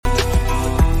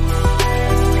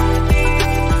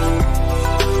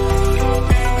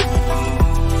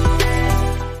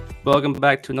Welcome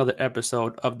back to another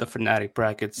episode of the Fanatic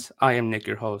Brackets. I am Nick,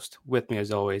 your host. With me,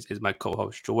 as always, is my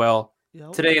co-host Joel.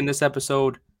 Yep. Today, in this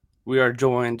episode, we are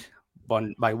joined by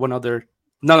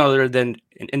none other than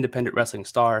an independent wrestling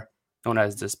star known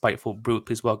as the Spiteful Brute.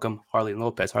 Please welcome Harleen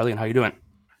Lopez. Harleen, how you doing?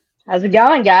 How's it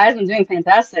going, guys? I'm doing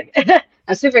fantastic.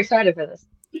 I'm super excited for this.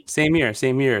 Same here,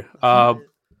 same here. Let's get it.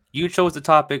 You chose the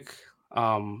topic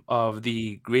of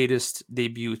the greatest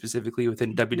debut specifically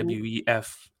within Mhm. WWE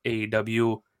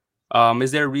AEW.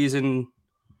 Is there a reason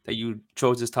that you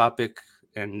chose this topic?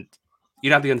 And you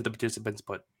don't have to get into the participants,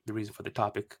 but the reason for the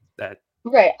topic that.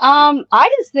 Right.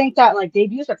 I just think that like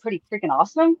debuts are pretty freaking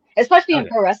awesome, especially Oh in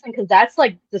yeah, pro wrestling, because that's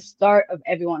like the start of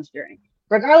everyone's journey.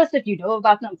 Regardless if you know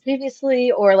about them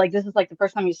previously or like this is like the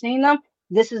first time you've seen them,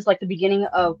 this is like the beginning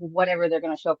of whatever they're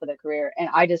gonna show for their career. And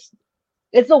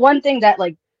it's the one thing that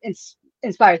like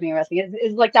inspires me in wrestling.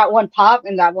 It's like that one pop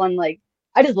and that one like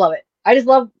I just love it. I just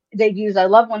love debuts. I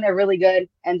love when they're really good,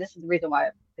 and this is the reason why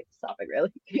I picked this topic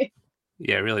really.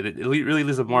 yeah, really, really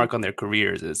leaves a mark on their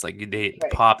careers. It's like the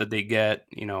Right. pop that they get,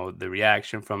 the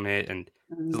reaction from it, and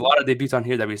there's a Mhm. lot of debuts on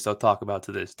here that we still talk about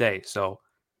to this day. So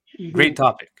great Mhm.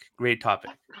 topic, great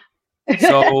topic.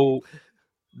 So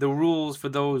the rules for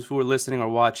those who are listening or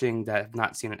watching that have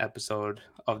not seen an episode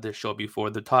of this show before,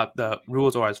 the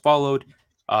rules are as followed.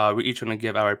 We're each going to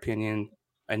give our opinion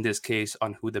in this case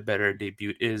on who the better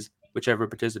debut is. Whichever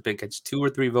participant gets 2 or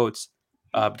 3 votes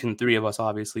between the three of us,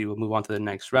 obviously, we'll move on to the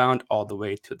next round, all the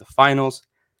way to the finals.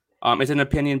 It's an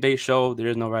opinion-based show. There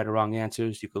is no right or wrong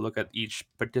answers. You could look at each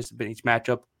participant, each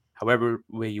matchup, however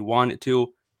way you want it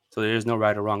to. So there is no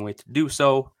right or wrong way to do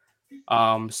so.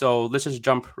 So let's just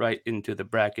jump right into the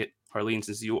bracket. Harleen,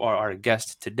 since you are our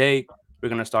guest today, we're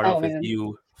gonna start Oh off with man.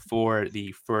 you for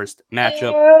the first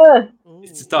matchup. Uh,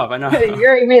 It's Ooh. tough, I know. you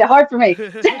already made it hard for me.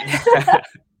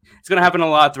 It's gonna happen a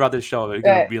lot throughout this show. You're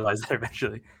gonna Right. realize that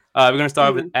eventually. We're gonna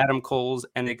start with Mhm. Adam Cole's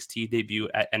NXT debut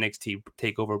at NXT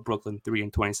Takeover Brooklyn 3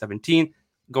 in 2017,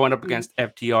 going up Mhm. against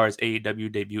FTR's AEW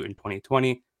debut in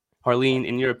 2020. Harleen,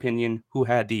 in your opinion, who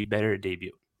had the better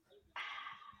debut?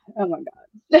 Oh my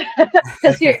God.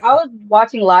 Because here, I was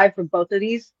watching live for both of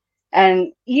these,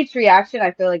 and each reaction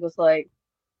I feel like was like,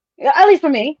 yeah, at least for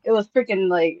me, it was freaking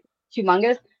like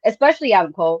humongous. Especially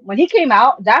Adam Cole. When he came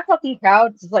out, that fucking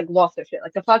crowd just like lost their shit.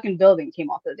 Like the fucking building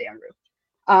came off the damn roof.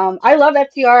 I love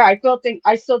FTR.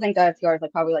 I still think that FTR is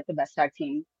like probably like the best tag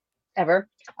team ever.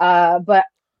 But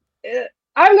uh,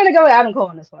 I'm gonna go with Adam Cole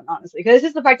on this one, honestly, because it's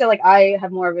just the fact that like I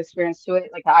have more of experience to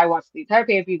it. Like I watched the entire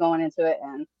pay-per-view going into it,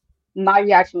 and my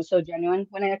reaction was so genuine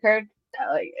when it occurred that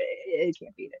like it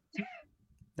can't beat it.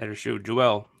 That is true.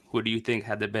 Joel, who do you think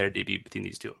had the better debut between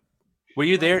these two? Were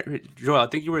you well, there, Joel? I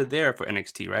think you were there for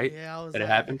NXT, right? yeah, I was That it at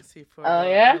happened. NXT for Oh the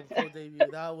yeah. Adam Cole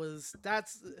debut.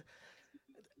 That's.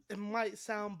 It might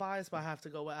sound biased, but I have to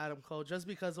go with Adam Cole just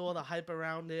because of all the hype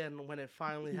around it, and when it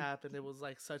finally happened, it was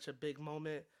like such a big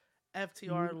moment.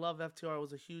 FTR, Mhm. love FTR,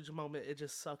 was a huge moment. It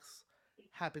just sucks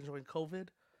happened during COVID,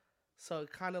 so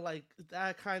it kind of like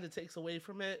that kind of takes away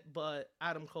from it. But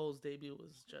Adam Cole's debut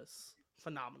was just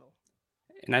phenomenal.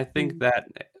 And I think Mhm.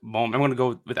 that moment, I'm going to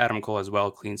go with Adam Cole as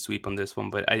well, clean sweep on this one.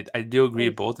 But I do agree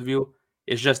with Thanks. both of you.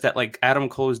 It's just that like Adam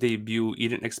Cole's debut, you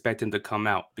didn't expect him to come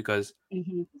out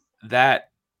Mhm.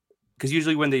 that because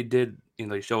usually when they did,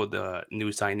 they showed the new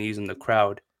signees in the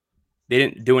crowd, they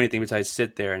didn't do anything besides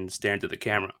sit there and stare into the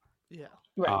camera. Yeah.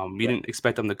 Right. You Right. didn't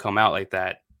expect them to come out like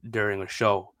that during a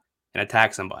show and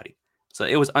attack somebody. So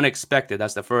it was unexpected.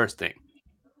 That's the first thing.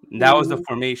 That was the Mhm.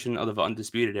 formation of the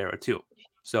Undisputed Era too.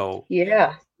 So Yeah.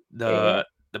 Yeah. Yeah.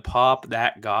 the pop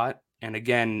that got, and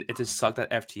again, it just sucked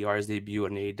that FTR's debut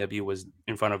in AEW was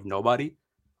in front of nobody.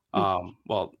 Yeah.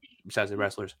 Well, besides the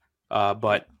wrestlers.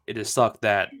 But it just sucked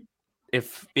that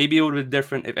if maybe it would have been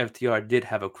different if FTR did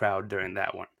have a crowd during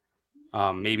that one.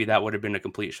 Maybe that would have been a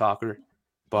complete shocker. Yeah,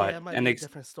 But it might be a NXT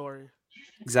different story.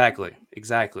 exactly,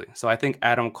 exactly. So I think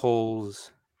Adam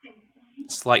Cole's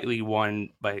slightly won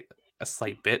by a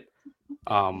slight bit.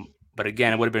 But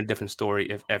again, it would have been a different story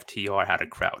if FTR had a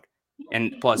crowd.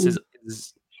 And plus, Mhm.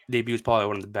 his debut is probably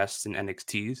one of the best in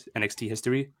NXT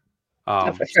history.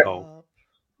 Oh, for sure. So Yup.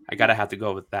 I gotta have to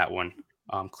go with that one.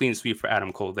 Clean sweep for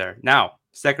Adam Cole there. Now,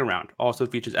 second round also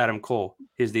features Adam Cole.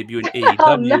 His debut in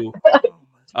Oh no. AEW Oh my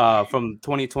god. from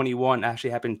 2021 actually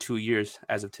happened 2 years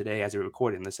as of today, as we're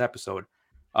recording this episode.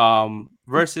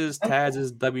 Versus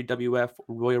Taz's WWF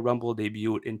Royal Rumble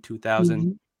debut in 2000.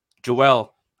 Mhm.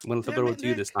 Joel, I'm gonna flip it Damn over it, to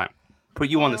you this Nick. time. Put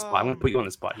you on the spot. I'm gonna put you on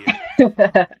the spot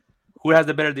here. Who has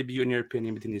the better debut in your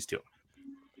opinion between these two?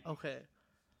 Okay.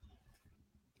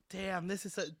 Damn,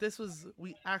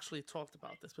 we actually talked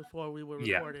about this before we were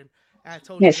Yeah. recording. And I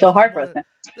told Yeah, you it's so hard for us, man.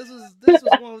 this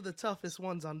was one of the toughest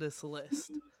ones on this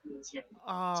list.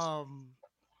 Um,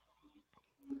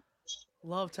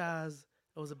 Love Taz,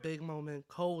 it was a big moment.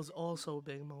 Cole was also a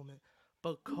big moment,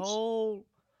 but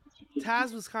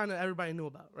Taz was kind of everybody knew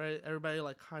about, right? Everybody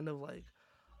like kind of like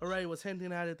already was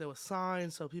hinting at it. There was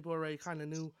signs, so people already kind of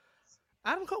knew.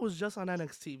 Adam Cole was just on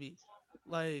NXT TV,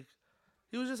 like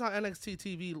he was just on NXT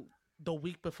TV the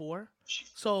week before,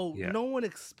 so Yeah. no one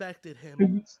expected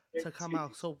him to come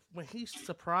out. So when he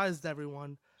surprised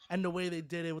everyone and the way they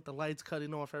did it with the lights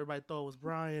cutting off, everybody thought it was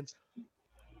Brian.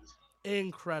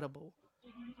 Incredible.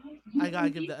 I gotta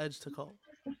give the edge to Cole.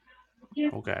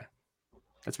 Okay.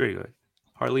 That's very good.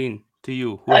 Harleen, to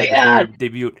you, who Oh had the better yeah.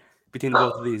 debut between the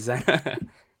both of these?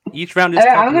 Each round is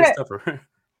I'm tougher. It's gonna tougher.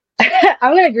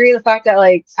 I'm gonna agree with the fact that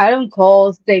like Adam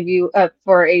Cole's debut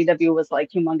for AEW was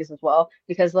like humongous as well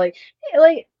because like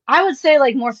I would say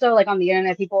like more so like on the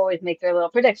internet people always make their little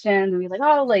predictions and be like,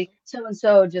 oh, Yeah, like so and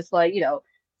so just like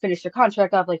finish their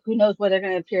contract up, like who knows where they're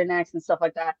gonna appear next and stuff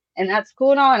like that, and that's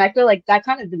cool and all, and I feel like that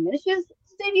kind of diminishes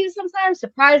debuts sometimes,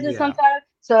 surprises Yeah. sometimes.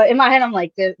 So in my head I'm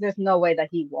like there's no way that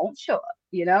he won't show up,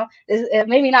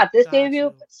 maybe not this got debut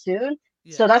you. but soon.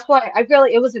 So Yeah, that's why I feel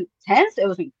like it was intense, it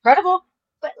was incredible,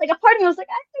 but like a part of me was like,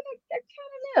 I think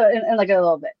I kind of knew, and like a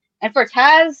little bit. And for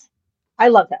Taz, I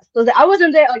love Taz. So I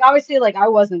wasn't there, like obviously, like I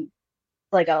wasn't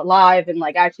like alive and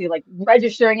like actually like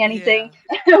registering yeah, anything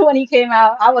when he came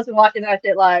out. I wasn't watching that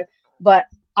shit live, but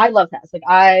I love Taz. Like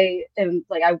I am,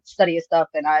 like I study his stuff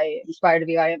and I inspire to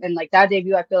be I am. And like that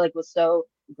debut, I feel like was so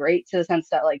great to the sense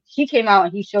that like he came out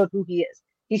and he showed who he is.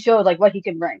 He showed like what he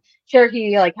can bring. Sure,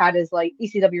 he like had his like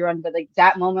ECW run, but like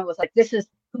that moment was like this is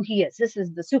who he is. This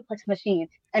is the suplex machine.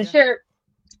 And yeah, sure,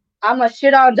 I'm a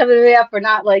shit on WWF for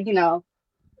not like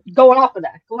going off of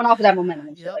that momentum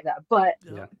and shit yep, like that. But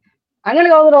yep. Yeah. I'm gonna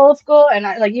go a little old school, and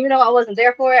I like even though I wasn't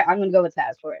there for it, I'm gonna go with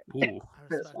Taz for it Ooh. I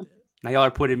for this respect one. it. Now y'all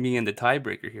are putting me in the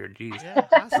tiebreaker here. Jeez. Yeah,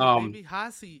 hot seat, Um. baby,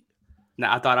 hot seat.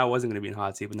 Now I thought I wasn't gonna be in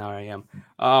hot seat, but now I am.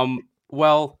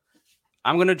 Well,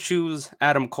 I'm gonna choose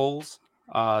Adam Cole's.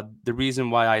 The reason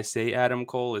why I say Adam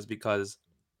Cole is because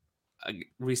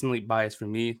recently biased for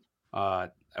me. I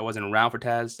wasn't around for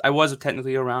Taz. I was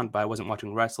technically around, but I wasn't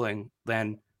watching wrestling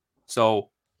then. So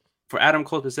for Adam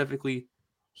Cole specifically,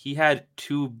 he had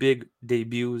two big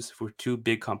debuts for two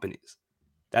big companies.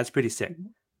 That's pretty sick.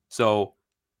 Mhm. So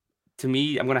to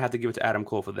me, I'm gonna have to give it to Adam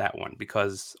Cole for that one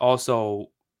because also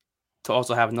to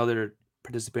also have another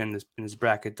participant in this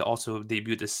bracket to also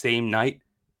debut the same night.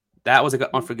 That was like an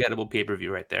Mhm. unforgettable pay per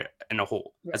view right there in a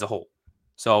whole Right. as a whole.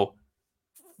 So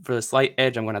for the slight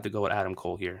edge, I'm gonna have to go with Adam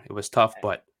Cole here. It was tough,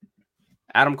 but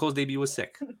Adam Cole's debut was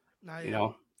sick. Nah, You yeah.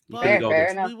 know, you couldn't But Fair, go fair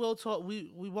against. enough. we will talk.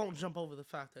 We won't jump over the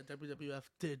fact that WWF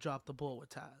did drop the ball with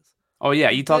Taz. Oh yeah,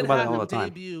 You you talk did about that have all him the time.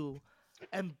 debut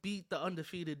and beat the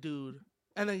undefeated dude,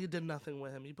 and then you did nothing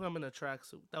with him. You put him in a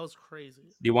tracksuit. That was crazy.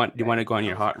 Do you want to Right. go on That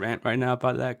your was hot rant right now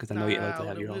about that? Because I know you like nah. to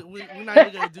have your own. We're not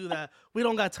even gonna do that. We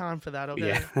don't got time for that.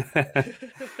 Yeah,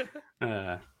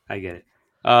 Okay. I get it.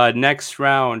 Next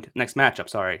round, next matchup.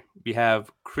 Sorry, we have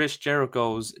Chris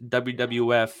Jericho's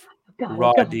WWF God, let's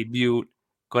Raw go. debut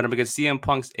going up against CM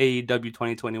Punk's AEW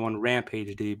 2021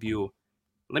 Rampage debut.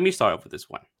 Let me start off with this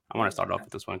one. I want to Ooh, start off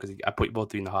with this one because I put both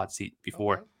of you in the hot seat okay.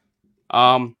 before.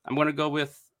 I'm gonna go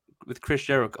with Chris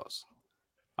Jericho's.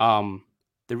 Um,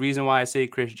 the reason why I say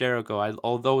Chris Jericho,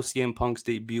 although CM Punk's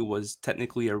debut was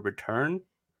technically a return,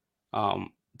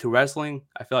 to wrestling,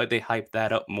 I feel like they hyped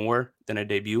that up more than a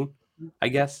debut. I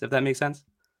guess if that makes sense.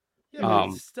 Yeah, but Mhm.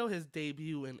 it's Um, still his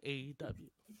debut in AEW,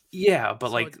 yeah, but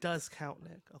so like it does count,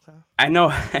 Nick. Okay. I know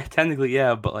technically,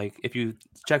 yeah, but like if you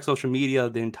check social media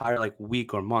the entire like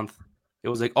week or month, it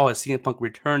was like, oh, it's CM Punk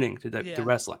returning to Yeah,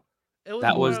 wrestling. it was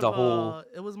That more was of the whole. a.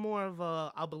 It was more of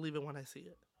a. I'll believe it when I see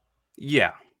it.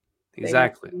 Yeah, Same.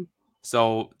 exactly.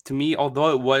 So to me,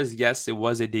 although it was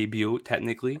a debut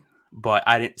technically, but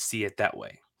I didn't see it that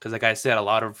way because, like I said, a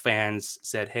lot of fans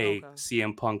said, "Hey, Okay.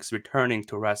 CM Punk's returning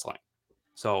to wrestling."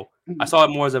 So I Mhm. saw it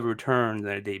more as a return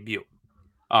than a debut.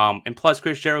 And plus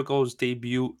Chris Jericho's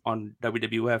debut on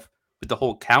WWF with the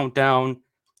whole countdown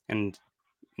and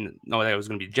know that it was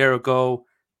going to be Jericho.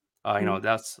 Mhm.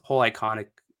 That's whole iconic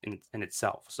in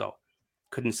itself. So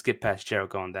couldn't skip past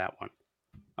Jericho on that one.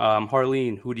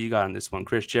 Harleen, who do you got on this one?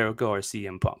 Chris Jericho or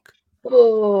CM Punk?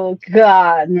 Oh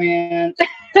God, man.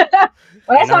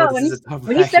 When I I know saw this is a tough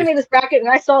when you sent bracket. me this bracket and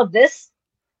I saw this,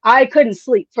 I couldn't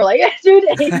sleep for like 2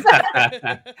 days.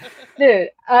 Dude,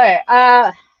 all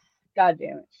right. God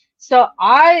damn it. So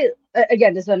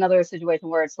again, this is another situation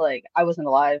where it's like I wasn't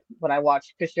alive when I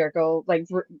watched Chris Jericho like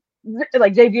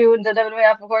like debut in the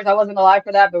WWF. Of course, I wasn't alive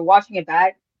for that, but watching it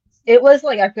back, it was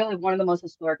like I feel like one of the most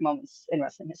historic moments in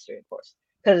wrestling history, of course,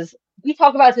 because we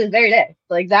talk about it to this very day.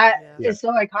 Like that Yeah. Yeah. is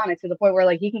so iconic to the point where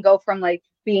like he can go from like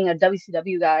being a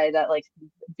WCW guy that like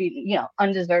be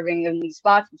undeserving in these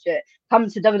spots and shit, come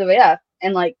to WWF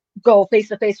and like go face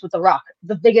to face with The Rock,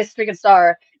 the biggest freaking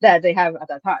star that they have at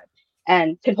that time,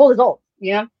 and can hold his own.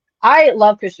 I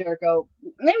love Chris Jericho.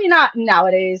 Maybe not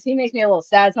nowadays. He makes me a little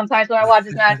sad sometimes when I watch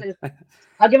his matches.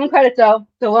 I'll give him credit though.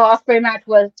 The Will Ospreay match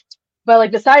was, but like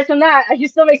besides from that, he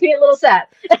still makes me a little sad.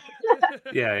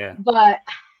 Yeah. But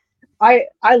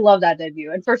I love that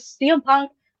debut. And for CM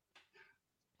Punk,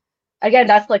 again,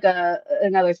 that's like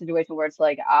another situation where it's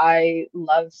like I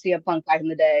love CM Punk back in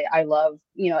the day. I love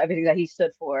everything that he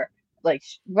stood for, like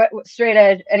straight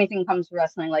edge. Anything comes to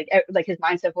wrestling, like his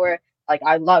mindset for it. Like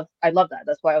I love that.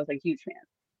 That's why I was like a huge fan.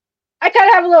 I kind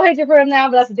of have a little hatred for him now,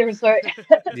 but that's a different story.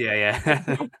 Yeah.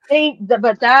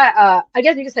 But that I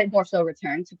guess you could say more so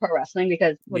returned to pro wrestling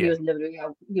because when he Yeah. was in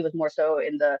WWE, he was more so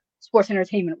in the sports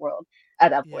entertainment world at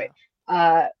that Yeah. point.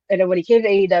 And then when he came to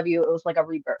AEW, it was like a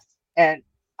rebirth. And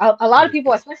a lot That of is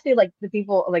people, true. especially like the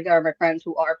people like that are my friends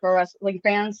who are pro wrestling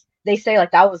fans, they say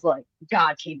like that was like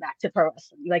God came back to pro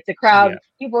wrestling. Like the crowd, Yeah.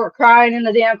 people were crying in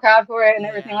the damn crowd for it and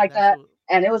everything Yeah, like that's that. what.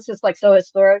 And it was just like so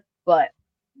historic. But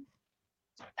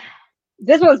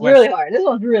this one's really Question hard. This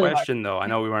one's really hard for question me. though. I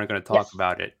know we weren't going to talk Yes.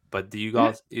 about it, but do you Mhm.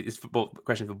 guys? It's for both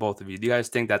question for both of you. Do you guys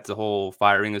think that the whole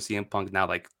firing of CM Punk now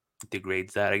like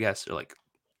degrades that? I guess or like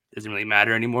doesn't really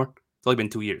matter anymore. It's only been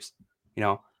 2 years. You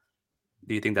know.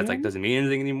 Do you think that's like Mhm. doesn't mean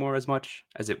anything anymore as much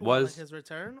as it What, like was? his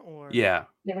return or? Yeah.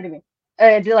 Yeah, what do you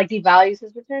mean? Do like devalues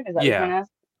his return? Is that what you're trying Yeah. to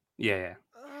ask? Yeah.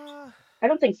 Uh, I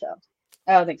don't think so.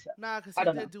 I don't think so. nah, because I he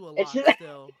don't know. did do a It's lot just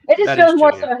still. it just That is shows true.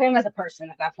 more Yeah. so him as a person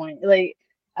at that point. Like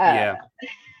uh Yeah.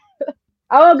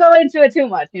 I won't go into it too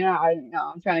much.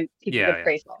 I'm trying to keep a good Yeah.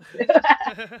 face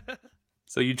off.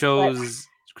 So you But chose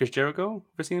Chris Jericho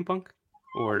for CM Punk,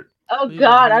 or oh Who you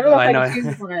got? God, Who I you don't know if got? I I can know. choose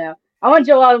this one right now. I want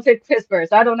Joel to pick Chris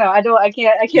first. I don't know. I don't. I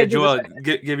can't. I Yeah, can't do this Joel, right now.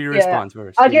 give your Yeah, response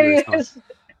first. I'll Give give your you response,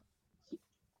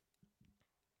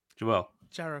 Joel.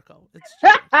 Jericho. It's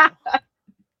Jericho.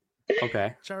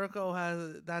 Okay.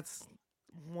 Jericho that's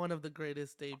one of the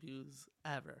greatest debuts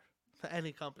ever for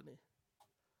any company.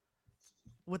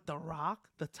 With The Rock,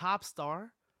 the top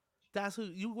star, that's who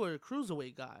you were a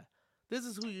cruiserweight guy. This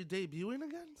is who you're debuting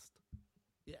against?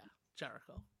 Yeah,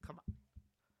 Jericho. Come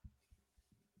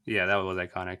Yeah, that was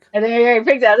iconic. And then you already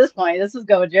picked at this point. This is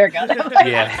go with Jericho. on.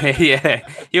 Yeah, yeah.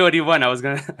 He already won. I was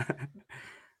gonna.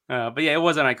 But yeah, it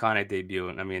was an iconic debut.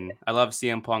 I mean, I love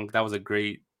CM Punk. That was a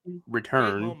great Great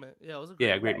return. moment. Yeah, it was a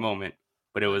Yeah, great great moment. moment.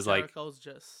 But it But was like, Jericho's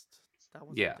just that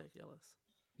was yeah, ridiculous.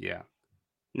 yeah.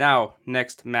 Now,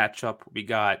 next matchup, we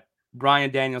got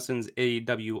Bryan Danielson's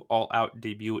AEW All Out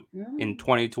debut in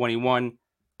 2021,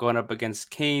 going up against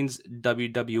Kane's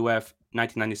WWF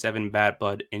 1997 Bad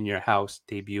Blood in Your House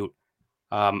debut.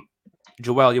 Um,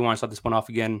 Joel, you want to start this one off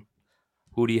again?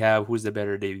 Who do you have? Who's the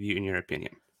better debut in your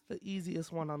opinion? The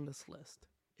easiest one on this list.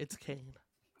 It's Kane.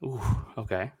 Ooh,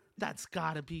 okay. That's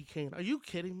gotta be Kane. Are you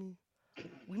kidding me?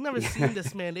 We've never seen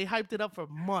this man. They hyped it up for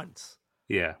months.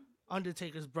 Yeah.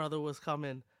 Undertaker's brother was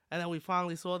coming, and then we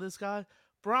finally saw this guy.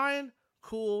 Brian,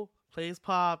 cool, plays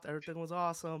popped, everything was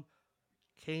awesome.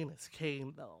 Kane is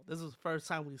Kane though. This is the first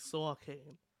time we saw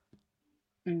Kane.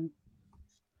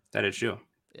 That is true.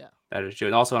 Yeah. That is true.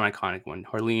 And also an iconic one.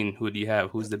 Harleen, who do you have?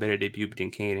 Who's the better debut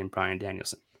between Kane and Bryan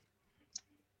Danielson?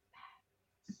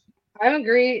 I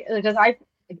agree because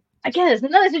again, it's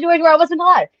another situation where I wasn't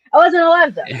alive. I wasn't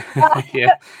alive though. Yeah. But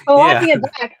Yeah. watching it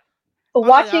back, Oh no,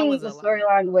 yeah, I watching was the alive.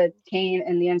 storyline with Kane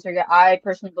and the Undertaker, I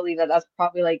personally believe that that's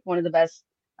probably like one of the best.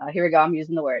 Here we go. I'm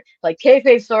using the word like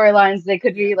kayfabe storylines. They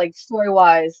could be Yeah. like story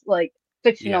wise, like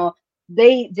Yeah. fictional.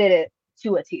 They did it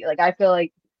to a T. Like I feel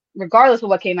like, regardless of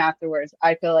what came afterwards,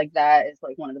 I feel like that is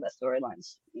like one of the best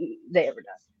storylines they ever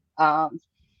done.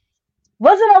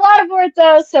 Wasn't alive for it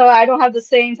though, so I don't have the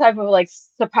same type of like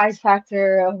surprise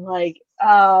factor of like you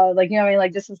know what I mean,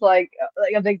 like this is like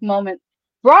a big moment.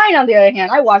 Brian, on the other hand,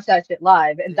 I watched that shit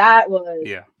live, and Yeah. that was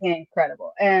Yeah.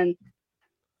 incredible. And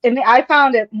I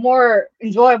found it more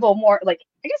enjoyable, more like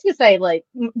I guess you could say like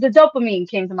the dopamine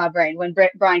came to my brain when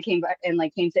Brian came back and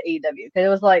like came to AEW because it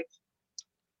was like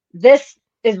this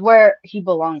is where he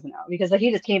belongs now because like,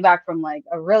 he just came back from like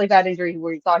a really bad injury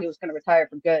where he thought he was going to retire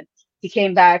for good. He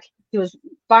came back. He was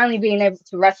finally being able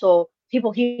to wrestle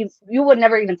people you would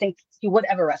never even think he would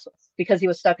ever wrestle because he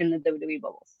was stuck in the WWE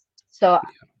bubble. So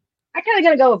I kind of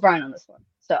gonna go with Brian on this one.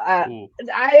 So Ooh.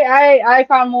 I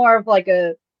found more of like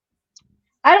a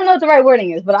I don't know what the right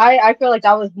wording is, but I feel like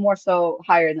that was more so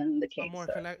higher than the A Kane more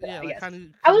stuff. connect, yeah, I like guess kind of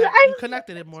I was connect. You I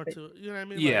connected it more was to, you know what I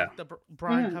mean, Yeah, like the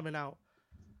Brian mm, coming out,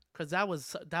 because that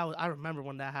was I remember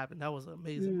when that happened. That was an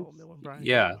amazing mm, moment when Brian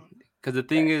came yeah. out. Because the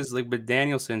thing right. is, like with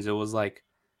Danielson's, it was like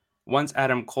once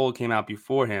Adam Cole came out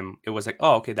before him, it was like,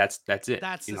 oh, okay, that's it.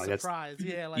 That's You the know, that's surprise.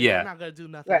 Yeah, like they're yeah. not gonna do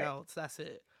nothing Right. else. That's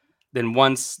it. Then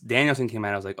once Danielson came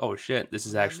out, I was like, oh shit, this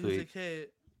is When that actually music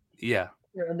hit, yeah.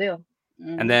 Real deal.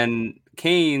 And Mm-hmm. then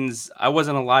Kane's, I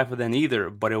wasn't alive for then either,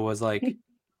 but it was like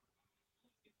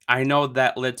I know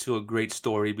that led to a great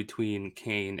story between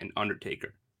Kane and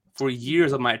Undertaker. For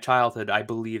years of my childhood, I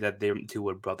believed that they two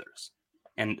were brothers,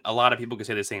 and a lot of people could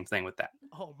say the same thing with that.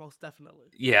 oh, most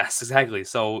definitely. Yes, exactly.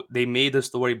 So they made the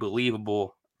story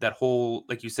believable. That whole,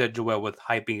 like you said, Joel, with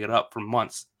hyping it up for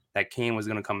months that Kane was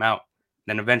going to come out.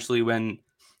 Then eventually, when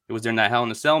it was during that Hell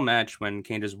in a Cell match, when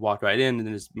Kane just walked right in and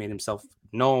just made himself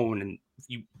known, and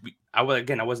I was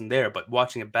again, I wasn't there, but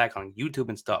watching it back on YouTube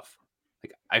and stuff,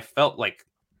 like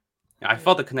I Yeah,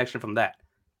 felt the connection from that,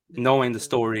 yeah, me knowing the too.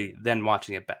 story, then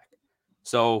watching it back.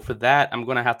 So for that, I'm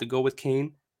gonna have to go with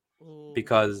Kane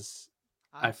Ooh, because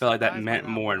I I'm felt like that surprised by meant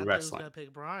that more one. in I thought he was wrestling. gonna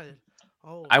pick Brian.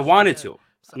 Oh I wanted shit! to.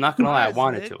 I'm not gonna lie, I Surprise,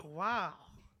 wanted Nick. to, Wow.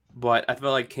 but I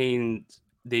felt like Kane's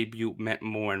debut meant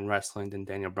more in wrestling than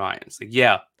Daniel Bryan's. Like,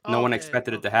 yeah, no one Okay,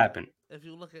 expected it to okay. happen If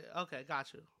you look at, okay,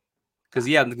 got you, because got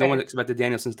yeah, you. no one Fair. expected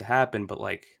Danielson's to happen, but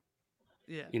like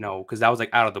Yeah, because that was like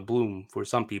out of the bloom for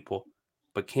some people.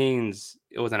 But Kane's,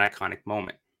 it was an iconic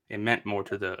moment. It meant more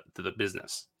to the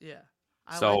business. yeah.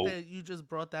 I like So that you just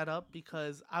brought that up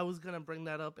because I was gonna bring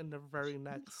that up in the very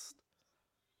next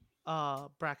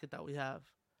bracket that we have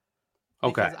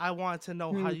okay, because I wanted to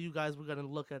know how Mm, you guys were gonna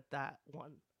look at that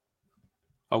one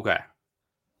okay,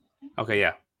 okay,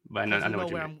 yeah. But because I you know know what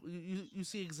you where mean. you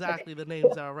see okay. exactly the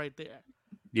names that are right there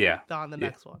Yeah, on the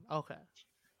yeah. next one. Okay.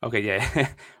 Okay, yeah.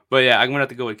 But yeah, I'm gonna have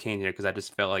to go with Kane here because I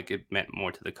just felt like it meant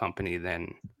more to the company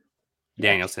than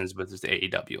Yeah. Danielson's versus the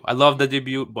AEW. I love the Yeah.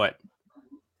 debut, but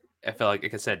I felt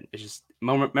like I said, it's just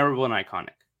memorable and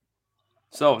iconic.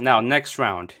 So now next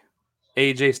round,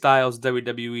 AJ Styles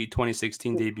WWE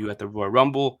 2016 debut at the Royal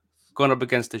Rumble, going up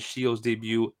against the Shield's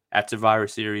debut at Survivor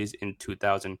Series in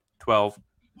 2012.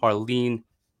 Harleen, I'm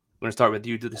gonna start with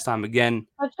you this time again.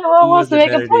 Joel Who was wants to the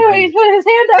make a better point. debut? He's putting his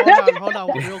hand Hold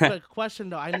on, real out. quick question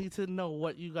though. I need to know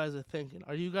what you guys are thinking.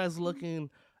 Are you guys looking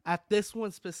at this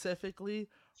one specifically?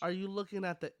 Are you looking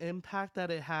at the impact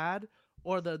that it had,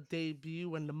 or the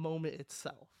debut and the moment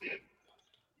itself?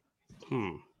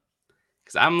 Hmm.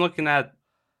 Because I'm looking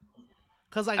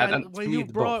Because like at when to me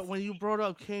it's both. you brought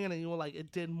up King and you were like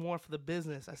it did more for the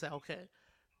business, I said okay,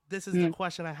 this is the Mm,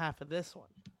 question I have for this one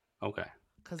Okay.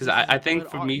 because Because this is I a think good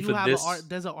for art. me You for have a this art.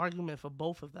 There's an argument for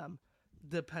both of them,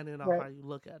 depending on how right. you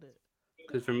look at it.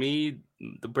 Because for me,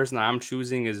 the person I'm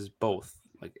choosing is both,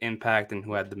 like impact and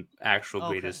who had the actual Okay,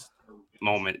 greatest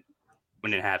moment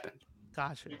when it happened.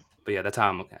 got you. But yeah, that's how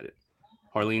I'm looking at it.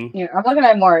 Harleen, Yeah, I'm looking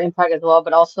at more impact as well,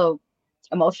 but also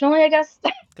emotionally, I guess,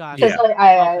 Got because yeah, you. like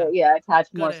Okay. yeah, attach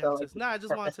Good more so like answers. No, I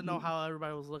just wanted purpose. to know how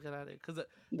everybody was looking at it because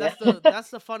Yeah, that's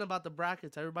the fun about the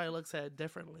brackets. Everybody looks at it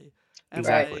differently, and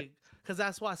right. exactly. like because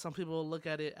that's why some people will look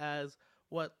at it as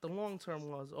what the long term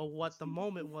was or what the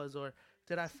moment was or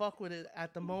did I fuck with it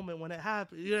at the moment when it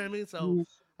happened. You know what I mean? So Mm,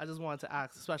 I just wanted to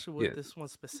ask, especially Yeah, with this one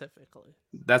specifically.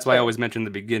 that's why I sure. always mentioned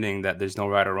in the beginning that there's no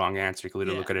right or wrong answer. You can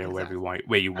literally Yeah, look at it wherever exactly.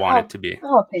 way you want it to be.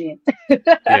 All opinion.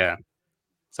 Yeah.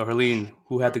 So Harleen,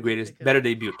 who had the Harleen, greatest, kick it better off.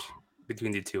 debut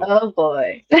between the two? Oh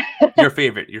boy. Your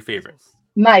favorite. Your This favorite. one's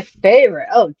My favorite.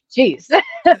 Oh jeez.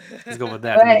 Let's go with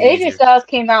that to When make it AJ easier. Styles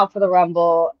came out for the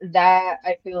Rumble, that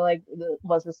I feel like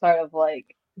was the start of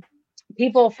like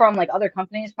people from like other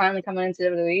companies finally coming into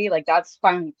WWE. Like that's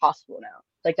finally possible now.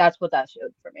 Like that's what that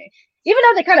showed for me. Even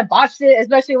though they kind of botched it,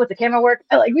 especially with the camera work.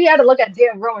 Like we had to look at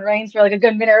damn Roman Reigns for like a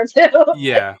good minute or two. oh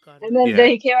Yeah. god, And then Yeah.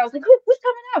 he came out. I was like, who's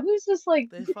coming out? Who's this like?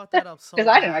 they fucked that up Because so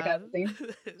I didn't recognize bad. the scene.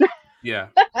 Yeah.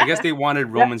 I guess they wanted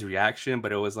That, Roman's reaction,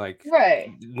 but it was like,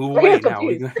 right. move But he away was now.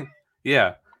 confused.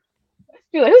 Yeah.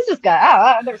 He was like, who's this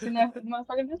guy? I've never seen that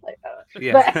motherfucker in his life.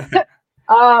 Yeah.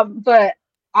 But but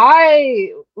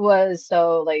I was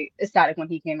so like ecstatic when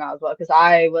he came out as well because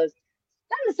I was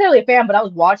not necessarily a fan, but I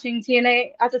was watching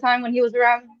TNA at the time when he was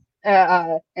around,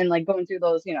 and like going through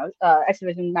those,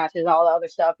 exhibition matches and all the other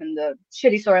stuff and the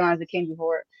shitty storylines that came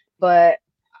before. But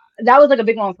that was like a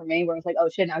big one for me, where it's like, oh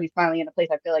shit, now he's finally in a place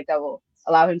I feel like that will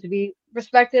allow him to be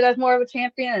respected as more of a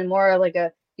champion and more like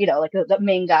a, like the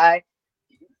main guy,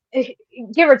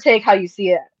 give or take how you see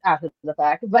it after the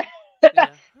fact. But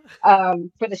Yeah.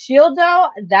 for the Shield though,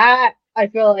 that I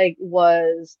feel like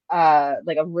was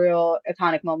like a real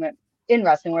iconic moment in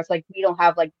wrestling where it's like we don't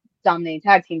have like dominating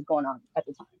tag teams going on at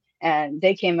the time. And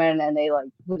they came in and they like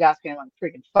Lugasky and like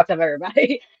freaking fucked up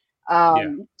everybody.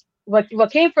 Yeah.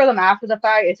 What came for them after the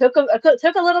fact, it took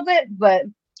a little bit, but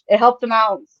it helped them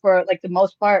out for like the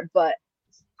most part. But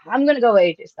I'm gonna go with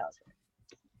AJ Styles here.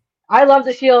 I love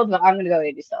the Shield, but I'm gonna go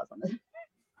AJ Styles on this.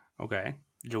 Okay.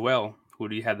 Joel, who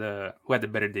had the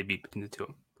better debut between the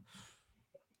two?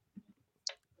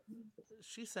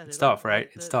 She set It's it up. tough, right?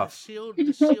 Like It's the tough. shield,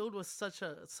 the shield was such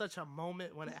a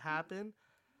moment when it happened.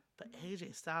 But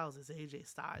AJ Styles is AJ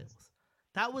Styles.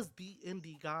 That was the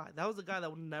indie guy. That was the guy that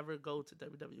would never go to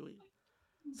WWE.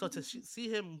 So to see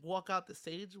him walk out the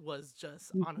stage was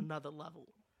just on another level.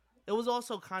 It was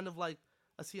also kind of like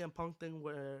a CM Punk thing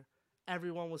where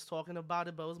everyone was talking about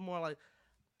it, but it was more like,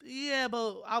 yeah,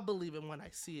 but I'll believe it when I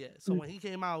see it. So when he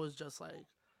came out, it was just like,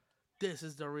 this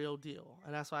is the real deal,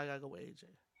 and that's why I gotta go with AJ.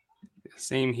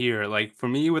 Same here. Like for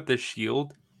me with the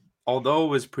Shield, although it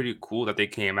was pretty cool that they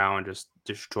came out and just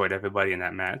destroyed everybody in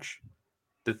that match.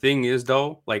 The thing is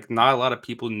though, like not a lot of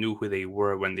people knew who they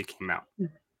were when they came out.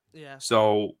 Yeah,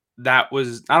 So that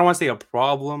was, I don't want to say a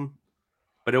problem,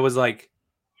 but it was like,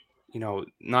 not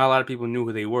a lot of people knew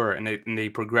who they were, and they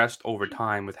progressed over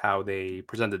time with how they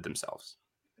presented themselves.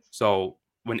 So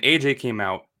when AJ came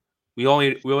out, we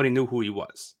already knew who he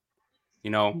was.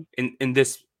 In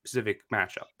this specific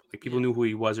matchup, like people yeah, knew who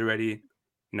he was already.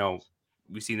 You know,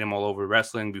 we've seen him all over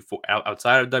wrestling before,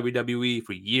 outside of WWE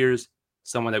for years.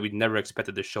 Someone that we'd never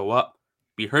expected to show up.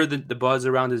 We heard the buzz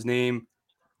around his name,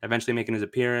 eventually making his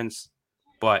appearance,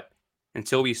 but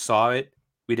until we saw it,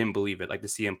 we didn't believe it, like the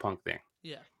CM Punk thing.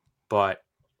 yeah. But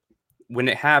when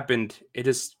it happened, it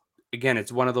just, again,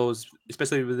 it's one of those,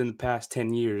 especially within the past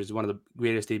 10 years, one of the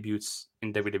greatest debuts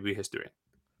in WWE history.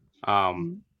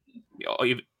 Um,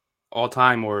 all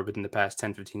time or within the past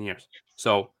 10, 15 years.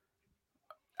 So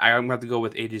I'm going to have to go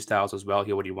with AJ Styles as well.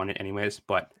 He already won it anyways.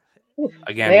 But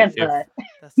again, AJ, if, Landslide.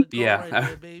 that's the goat right yeah,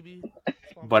 there, baby.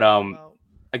 That's what I'm but talking about.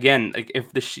 again, like if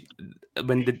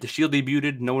when the Shield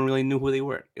debuted, no one really knew who they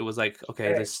were. It was like, okay,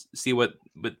 Right. let's see what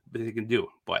they can do.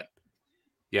 But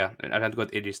yeah, I'd have to go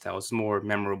with AJ Styles. It's more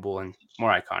memorable and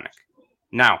more iconic.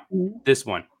 Now, next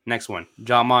one.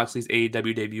 Jon Moxley's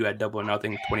AEW debut at Double or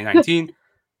Nothing 2019,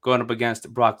 going up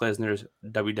against Brock Lesnar's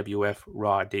WWF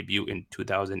Raw debut in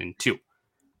 2002.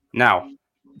 Now,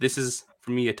 this is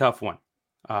for me a tough one.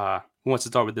 Who wants to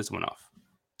start with this one off?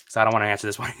 Because I don't want to answer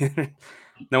this one.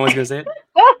 No one's gonna say it.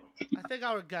 I think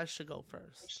our guest should go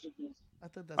first. I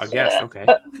think Our that's guest, fair. okay.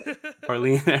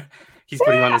 Harleen, he's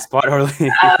putting you on the spot,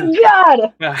 Harleen.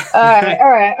 Oh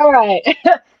God. All right.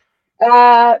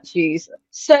 Jeez.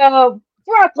 So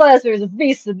Brock Lesnar is a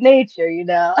beast of nature, you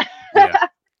know. Yeah,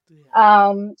 Yeah,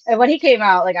 And when he came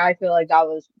out, like I feel like that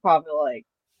was probably like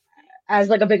as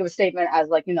like a big of a statement as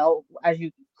like as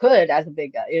you could as a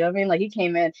big guy. You know what I mean? Like he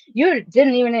came in, you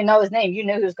didn't even know his name. You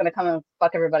knew he was gonna come and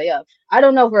fuck everybody up. I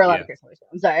don't know if we're allowed to yeah, curse on this show.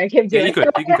 I'm sorry, I can't yeah. do You it. could,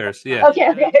 you can curse. nah, Yeah, you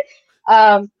Okay, good. okay.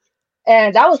 Um,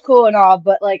 and that was cool and all,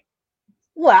 but like,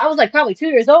 well, I was like probably 2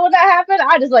 years old when that happened.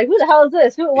 I just like, who the hell is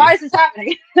this? Why yeah, is this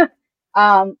happening?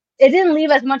 It didn't leave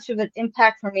as much of an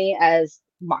impact for me as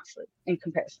Moxley in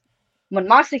comparison. When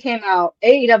Moxley came out,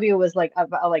 AEW was like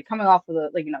like coming off of the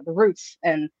like the roots,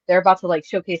 and they're about to like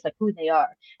showcase like who they are,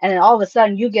 and then all of a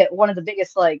sudden you get one of the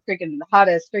biggest like freaking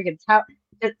hottest freaking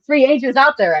free agents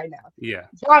out there right now, yeah,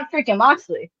 John freaking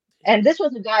Moxley, Yeah, and this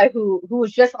was a guy who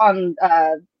was just on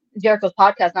Jericho's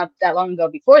podcast not that long ago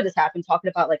before this happened, talking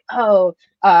about like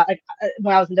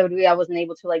when I was in WWE, I wasn't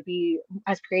able to like be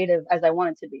as creative as I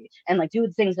wanted to be and like do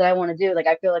the things that I want to do. Like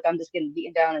I feel like I'm just getting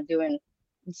beaten down and doing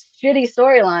shitty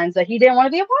storylines that he didn't want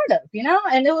to be a part of,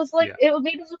 and it was like yeah, it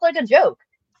made it look like a joke.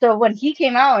 So when he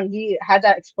came out and he had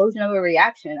that explosion of a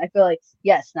reaction, I feel like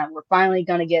yes, now we're finally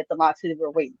gonna get the Moxley that we're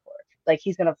waiting for. Like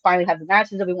he's gonna finally have the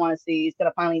matches that we want to see. He's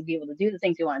gonna finally be able to do the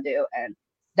things we want to do, and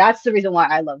that's the reason why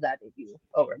I love that debut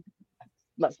over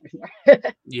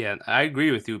Lesnar. yeah. I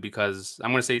agree with you because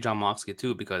I'm gonna say John Moxley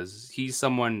too because he's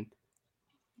someone.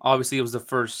 Obviously, it was the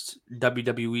first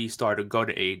WWE star to go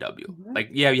to AEW. Like,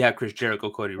 yeah, you had Chris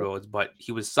Jericho, Cody Rhodes, but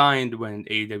he was signed when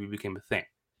AEW became a thing.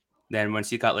 Then once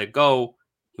he got let go,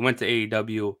 he went to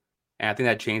AEW, and I think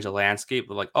that changed the landscape.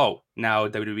 Of like, oh, now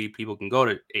WWE people can go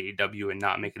to AEW and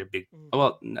not make it a big. hmm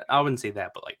Well, I wouldn't say that,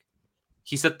 but like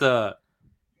he set the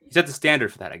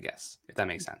standard for that, I guess, if that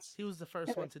makes sense. he was the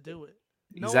first one to do it.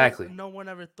 Exactly, No one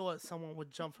ever thought someone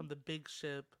would jump from the big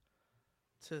ship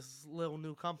to this little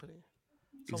new company.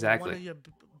 So when one exactly, of your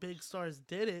big stars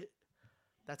did it,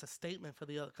 that's a statement for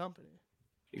the other company.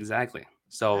 exactly.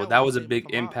 So That that was a was a statement big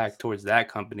for impact Mox. towards that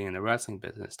company in the wrestling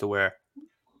business, to where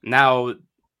now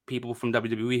people from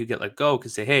WWE who get let go can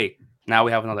say, "Hey, now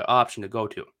we have another option to go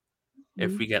to."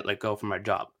 if we get let go from our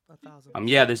job. 1,000%.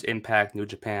 Yeah, there's Impact, New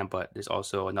Japan, but there's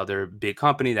also another big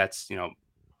company that's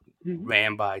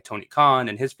ran by Tony Khan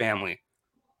and his family,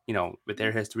 with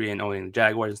their history and owning the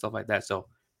Jaguars and stuff like that. So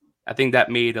I think that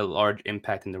made a large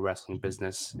impact in the wrestling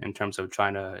business in terms of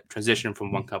trying to transition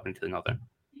from one company to another.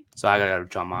 So I got to go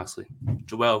John Moxley.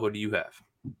 Joel, who do you have?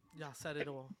 Y'all said it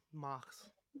all. Mox.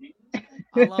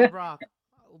 I love Brock.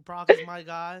 Brock is my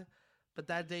guy, but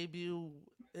that debut,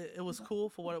 it was cool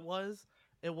for what it was.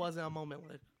 It wasn't a moment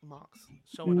like Mox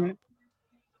showing up.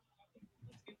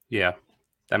 Yeah,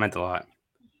 that meant a lot.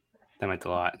 That meant a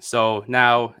lot. So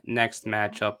now, next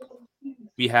matchup,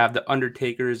 we have The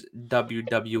Undertaker's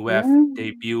WWF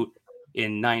debut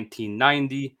in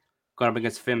 1990, going up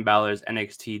against Finn Balor's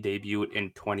NXT debut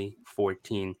in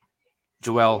 2014.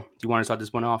 Joel, do you want to start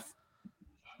this one off?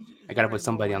 I got to There put ain't but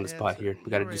somebody one on the spot answer. here.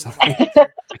 We got to There do ain't but something. one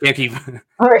answer. I can't keep.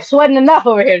 We're sweating enough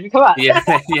over here. Come on. Yeah.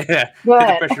 Get Go the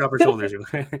ahead. pressure off our shoulders.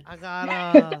 I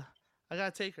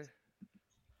got Taker.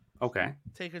 Okay.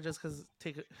 Taker just because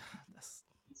Taker,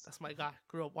 that's my guy.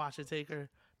 Grew up watching Taker.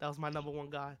 That was my number one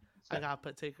guy. I gotta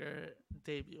put Taker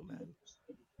debut, man.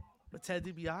 But Ted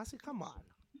DiBiase, come on.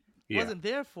 Yeah. Wasn't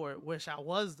there for it. Wish I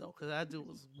was though, because that dude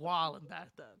was wilding back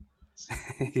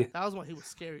then. Yeah. That was when he was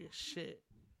scary as shit.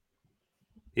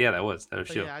 Yeah, that was But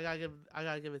true. yeah, I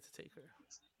gotta give it to Taker.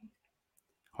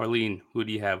 Harleen, who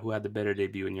do you have? Who had the better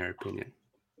debut in your opinion?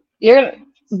 You're gonna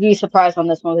be surprised on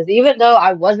this one because even though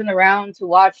I wasn't around to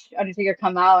watch Undertaker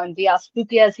come out and be as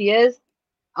spooky as he is,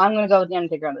 I'm gonna go with the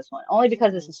Undertaker on this one. Only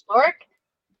because it's Ooh. historic.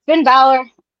 Finn Balor,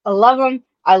 I love him.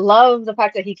 I love the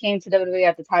fact that he came to WWE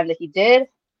at the time that he did.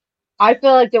 I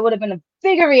feel like there would have been a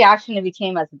bigger reaction if he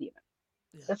came as a demon.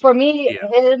 Yeah. For me, Yeah.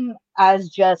 him as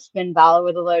just Finn Balor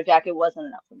with a leather jacket wasn't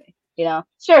enough for me.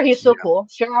 Sure, he's still Yeah. cool.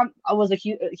 Sure, I was a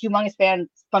humongous fan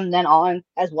from then on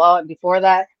as well, and before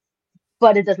that.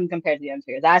 But it doesn't compare to the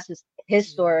Undertaker. That's just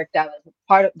historic. That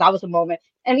was that was a moment.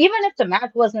 And even if the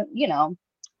match wasn't,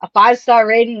 a 5-star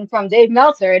rating from Dave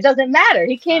Meltzer, it doesn't matter.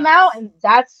 He came out, Facts. and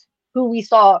that's who we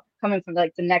saw coming from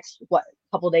like the next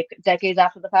couple decades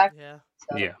after the fact. Yeah.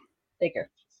 So Yeah. Taker.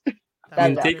 I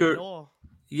mean, That's Taker. It all.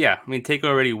 Yeah, I mean, Taker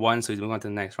already won, so he's moving on to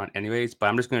the next round, anyways. But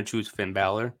I'm just gonna choose Finn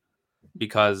Balor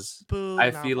because Boo. I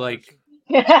Nah, feel fuck like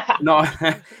with no,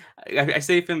 I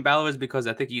say Finn Balor is because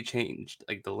I think he changed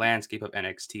like the landscape of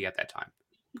NXT at that time.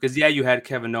 Because yeah, you had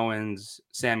Kevin Owens,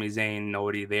 Sami Zayn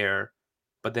already there,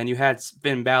 but then you had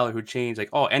Finn Balor who changed like,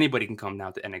 oh, anybody can come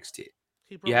now to NXT.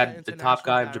 He You broke that had the top international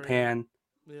guy of barrier. Japan,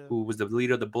 Yeah. who was the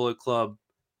leader of the Bullet Club.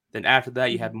 Then after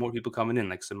that, you had more people coming in,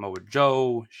 like Samoa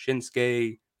Joe,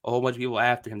 Shinsuke, a whole bunch of people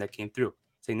after him that came through.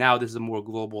 Say now this is a more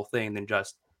global thing than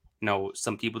just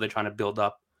some people they're trying to build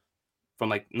up from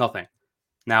like nothing.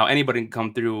 Now anybody can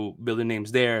come through, build their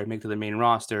names there, make it to the main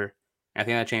roster. And I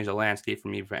think that changed the landscape for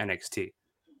me for NXT.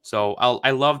 So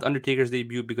I loved Undertaker's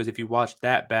debut because if you watch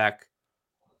that back,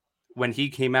 when he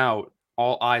came out,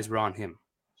 all eyes were on him.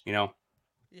 You know,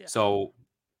 Yeah. so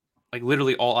like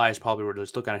literally all eyes probably were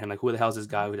just looking at him like, who the hell is this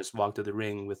guy who just walked through the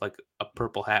ring with like a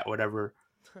purple hat, or whatever.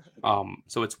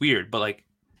 So it's weird, but like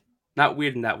not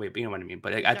weird in that way, but you know what I mean.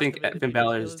 But like, I think Captivated Finn people. It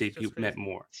Balor's was debut just meant crazy.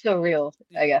 more. so real,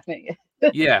 I Yeah.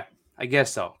 guess. Yeah, I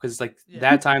guess so. Because like Yeah.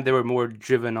 that time they were more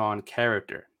driven on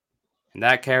character, and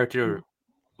that character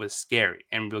was scary.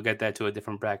 And we'll get that to a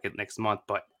different bracket next month.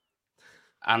 But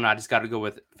I don't know. I just got to go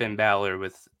with Finn Balor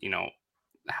with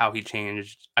how he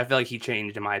changed. I feel like he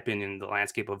changed, in my opinion, the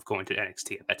landscape of going to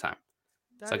NXT at that time.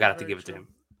 So That I is got to very give it to true. him.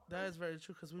 That is very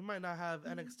true because we might not have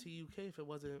NXT UK if it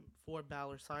wasn't for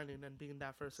Balor signing and being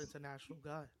that first international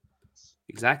guy.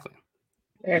 Exactly.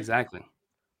 Fair, Exactly.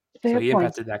 So fair he point.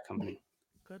 impacted that company.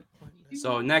 Good point. Nick.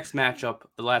 So next matchup,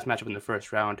 the last matchup in the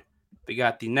first round, we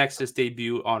got the Nexus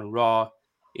debut on Raw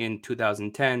in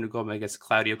 2010 going against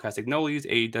Claudio Castagnoli's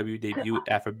AEW debut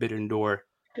at Forbidden Door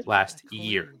last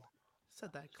year.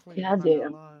 Said that clean. Yeah, I'm not gonna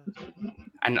damn. lie.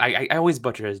 And I always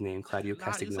butcher his name, Claudio Nah,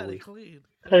 you said it Castagnoli. clean.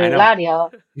 I know.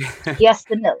 Claudio, yes,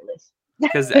 the notice.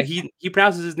 Because he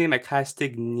pronounces his name like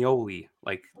Castagnoli.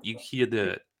 Like you hear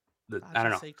the I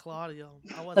don't just know. say Claudio.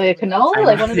 I wasn't Like a even gonna cannoli, I try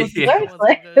like know. one of it. those Yeah. I desserts.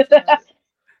 wasn't even gonna try it.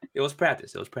 It was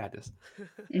practice. It was practice.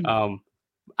 Mhm.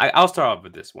 I'll start off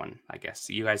with this one, I guess.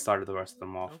 You guys started the rest of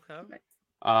them off. Okay.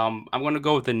 I'm gonna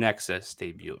go with the Nexus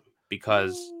debut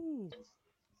because Ooh.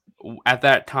 at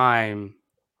that time,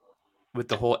 with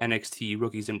the whole NXT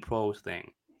rookies and pros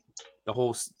thing, the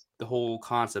whole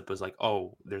concept was like,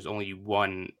 oh, there's only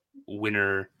one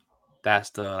winner. That's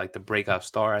the breakout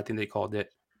star, I think they called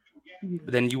it.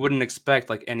 But then you wouldn't expect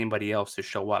like anybody else to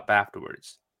show up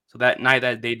afterwards. So that night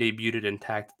that they debuted and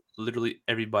tagged literally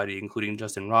everybody, including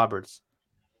Justin Roberts,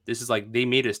 this is like they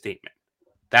made a statement.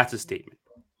 That's a statement.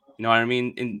 You know what I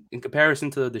mean? In comparison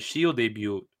to the Shield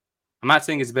debut, I'm not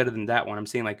saying it's better than that one. I'm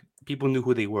saying like people knew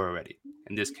who they were already.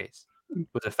 In this case, it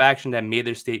was a faction that made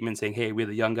their statement saying, "Hey, we're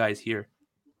the young guys here,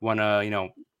 want to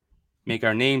make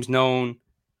our names known,"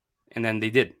 and then they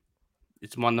did.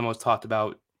 It's one of the most talked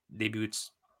about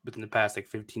debuts within the past like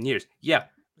 15 years. Yeah,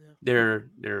 Yeah.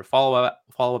 their follow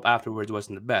up afterwards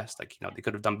wasn't the best. Like they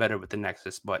could have done better with the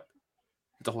Nexus, but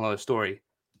it's a whole other story.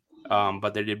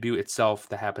 But their debut itself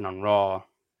that happened on Raw,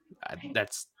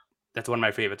 that's one of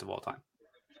my favorites of all time.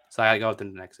 So I gotta go with the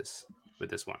Nexus with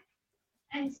this one.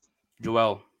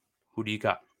 Joel, who do you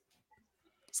got?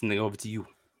 Something over to you.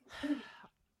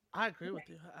 I agree with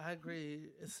you. I agree.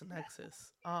 It's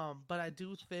Nexus. But I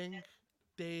do think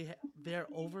they're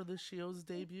over the Shields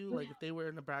debut. Like if they were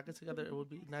in the bracket together, it would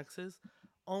be Nexus,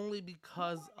 only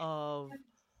because of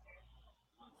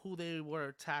who they were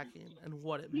attacking and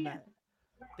what it meant.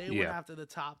 They went Yeah, after the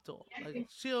top door. Like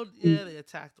Shield, yeah, they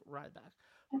attacked Ryback,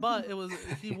 but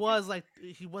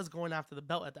he was going after the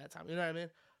belt at that time. You know what I mean?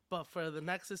 But for the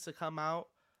Nexus to come out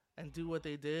and do what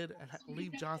they did and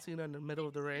leave John Cena in the middle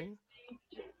of the ring,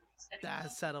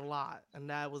 that said a lot, and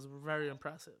that was very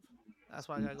impressive. That's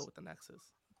why I gotta go with the Nexus.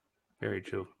 very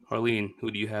true. Harleen, who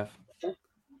do you have?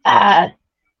 Uh,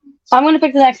 I'm gonna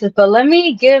pick the Nexus, but let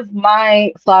me give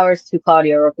my flowers to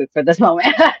Claudio real quick for this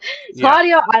moment. Yeah,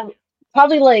 Claudio, I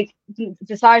probably like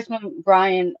besides from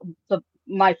Brian,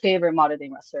 my favorite modern day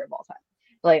wrestler of all time.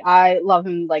 Like I love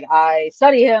him. Like I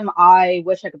study him. I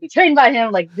wish I could be trained by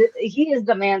him. Like he is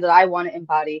the man that I want to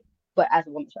embody, but as a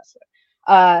women's wrestler.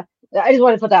 Uh, I just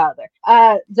want to put that out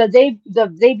there. The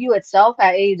debut itself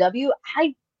at AEW,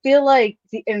 I feel like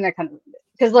the internet kind of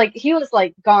because like he was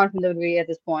like gone from WWE at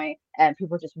this point, and people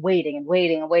were just waiting and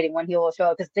waiting and waiting when he will show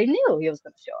up because they knew he was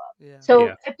going to show up. Yeah, So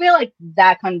yeah, I feel like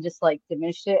that kind of just like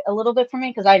diminished it a little bit for me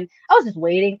because I was just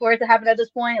waiting for it to happen at this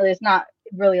point. Like, it's not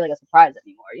really like a surprise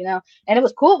anymore, you know. And it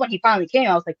was cool when he finally came.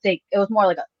 I was like, think it was more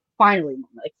like a finally moment,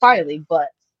 like yeah, finally, but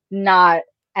not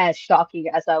as shocking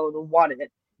as I would have wanted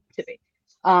it to be.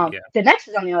 yeah, The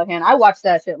Nexus, on the other hand, I watched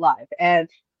that shit live, and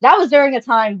that was during a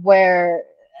time where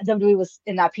WWE was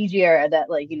in that PG era that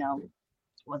like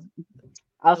was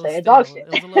I'll it was say it dog stale.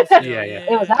 shit. It was a little stale. yeah,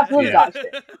 yeah, It was absolutely Yeah. yeah, dog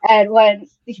shit. And when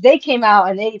they came out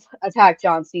and they attacked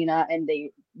John Cena and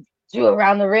they threw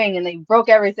around the ring and they broke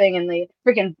everything and they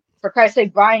freaking for Christ's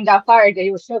sake Brian got fired. He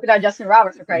was choking out Justin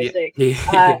Roberts for yeah, Christ's sake.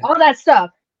 yeah, All that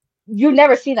stuff. You've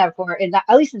never seen that before in that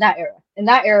at least in that era. In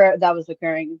that era that was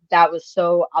occurring, that was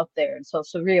so out there and so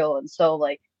surreal and so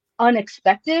like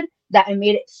unexpected that it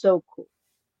made it so cool.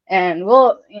 And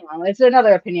well, it's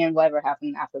another opinion whatever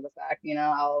happened after the fact.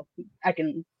 I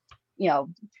can, you know,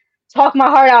 talk my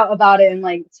heart out about it and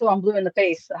like so I'm blue in the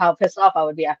face how pissed off I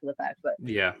would be after the fact. But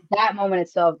yeah. that moment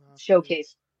itself I feel you.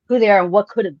 showcased who they are and what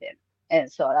could have been. And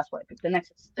so that's why I picked the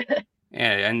Nexus.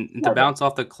 Yeah, and to That's it. bounce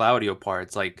off the Claudio part,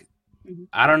 it's like Mhm.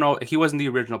 I don't know. He wasn't the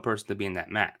original person to be in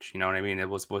that match. You know what I mean? It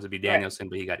was supposed to be Right. Danielson,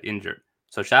 but he got injured.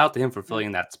 So shout out to him for Right.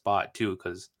 filling that spot too,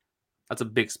 because that's a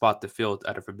big spot to fill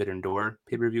at a Forbidden Door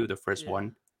pay per view, the first Yeah.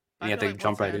 one, But and you have to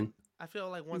jump right in. I feel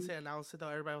like once Mhm. they announced it though,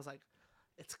 everybody was like,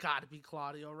 "It's got to be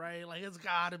Claudio, right? Like it's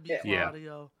got to be Yeah. Yeah,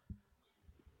 Claudio."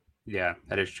 yeah,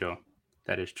 that is true.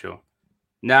 That is true.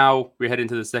 Now we're heading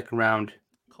to the second round.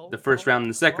 The Cole, first round and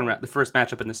the second Whoa. round, the first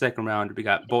matchup in the second round, we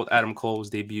got both Adam Cole's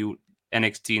debut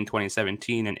NXT in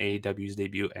 2017 and AEW's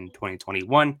debut in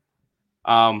 2021.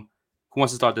 Who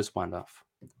wants to start this one off?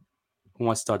 Who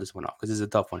wants to start this one off? Because this is a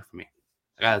tough one for me.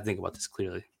 I gotta think about this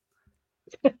clearly.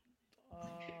 Uh,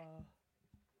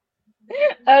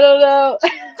 I don't know.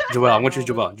 Joel, I'm one gonna choose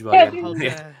moment. Joel. Joel, Can't do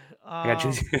this. Okay. I gotta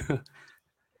choose you.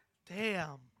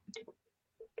 Damn.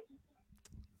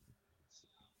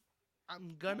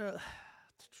 I'm gonna.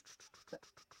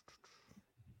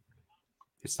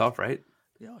 It's tough, right?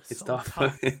 Yo, it's It's so tough.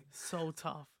 tough. So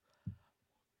tough.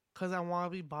 Cause I want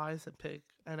to be biased and pick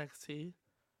NXT,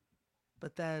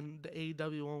 but then the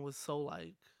AEW one was so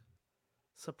like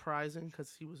surprising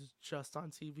because he was just on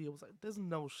TV. It was like there's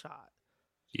no shot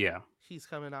yeah, he's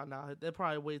coming out now. They'll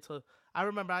probably wait till. I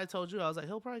remember I told you I was like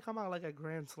he'll probably come out like a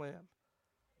Grand Slam.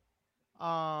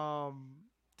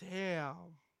 Damn.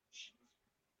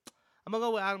 I'm gonna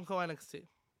go with Adam Cole NXT.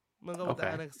 I'm gonna go with the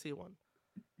okay, NXT one.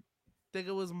 Think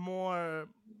it was more.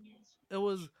 It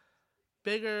was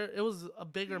bigger. It was a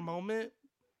bigger moment.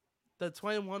 The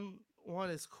 21 one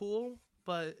is cool,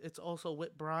 but it's also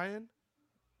with Brian,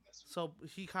 so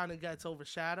he kind of gets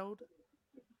overshadowed.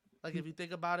 Like if you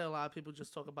think about it, a lot of people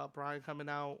just talk about Brian coming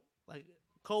out. Like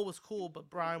Cole was cool, but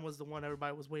Brian was the one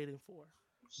everybody was waiting for.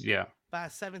 yeah, But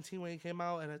at 17 when he came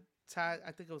out and attacked,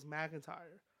 I think it was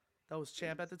McIntyre that was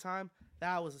champ at the time.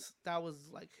 That was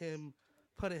like him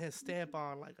putting his stamp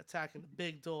on, like attacking the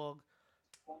big dog.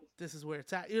 This is where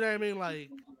it's at. You know what I mean? Like,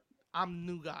 I'm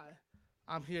new guy.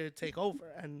 I'm here to take over,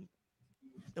 and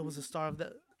it was the start of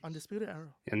the Undisputed Era.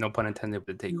 And no pun intended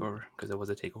with the takeover because it was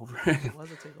a takeover. It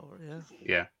was a takeover, yeah.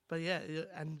 Yeah, But yeah,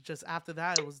 and just after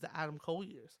that, it was the Adam Cole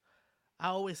years. I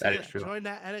always that say is that true. during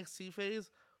that NXT phase,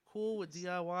 cool with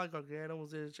DIY, Gargano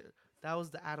was there. That was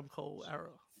the Adam Cole era.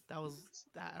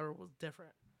 That era was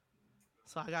different.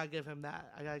 So I gotta give him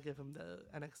that. I gotta give him the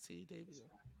NXT debut.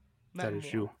 That Meant is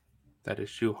more. true. That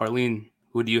is true. Harleen,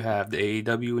 who do you have? The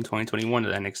AEW in 2021 or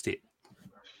the NXT?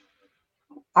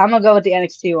 I'm gonna go with the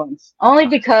NXT ones, only Ah,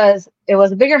 because it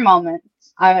was a bigger moment.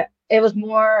 It was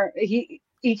more. He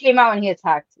came out and he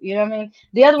attacked. You know what I mean?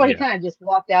 The other one, he yeah, kind of just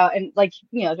walked out and, like,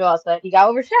 Joel said, he got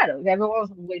overshadowed. Everyone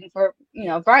was waiting for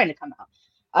Brian to come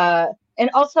out. And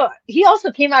also he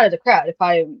also came out of the crowd. If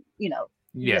I'm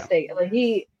yeah. mistaken, like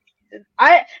Yes.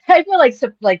 I feel like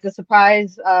like the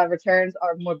surprise returns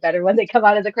are more better when they come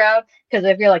out of the crowd, because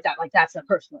I feel like that's a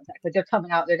personal attack. Like, they're coming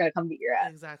out, they're gonna come beat your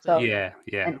ass. Exactly. So Yeah.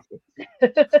 Yeah.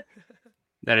 NXT.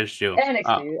 That is true.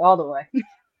 NXT all the way.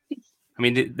 I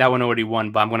mean, that one already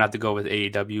won, but I'm gonna have to go with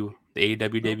AEW, the AEW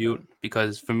Okay. debut,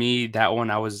 because for me, that one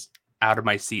I was out of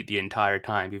my seat the entire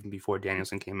time, even before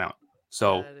Danielson came out.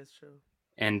 So, That is true.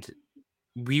 and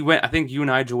we went. I think you and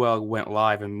I, Joel, went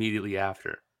live immediately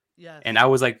after, Yes. and I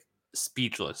was like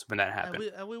speechless when that And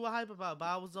happened. we were hype about it, but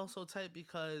I was also tight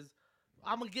because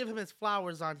I'm gonna give him his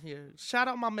flowers on here. Shout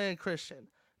out my man Christian.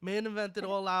 Man invented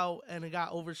All Out and it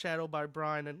got overshadowed by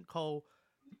Brian and Cole.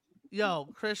 Yo,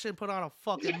 Christian put on a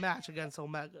fucking match against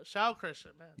Omega. Shout out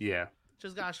Christian, man. Yeah,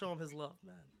 Just gotta show him his love,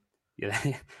 man.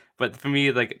 yeah. But for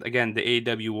me, like again, the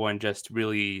AEW one just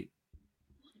really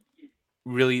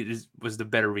was the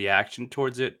better reaction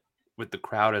towards it with the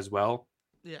crowd as well.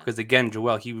 Yeah, Because again,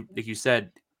 Joel, he like you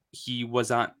said, he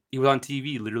was on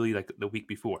TV literally like the week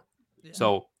before, yeah,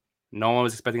 so no one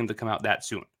was expecting him to come out that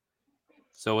soon.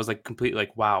 So it was like completely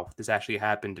like, wow, this actually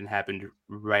happened and happened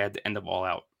right at the end of All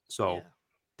Out. So yeah,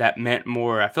 that meant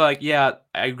more. I feel like, yeah,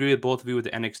 I agree with both of you with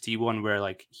the NXT one where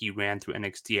like he ran through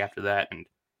NXT after that, and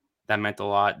that meant a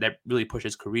lot. That really pushed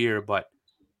his career. But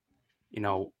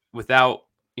without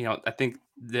I think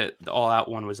the All Out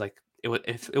one was like it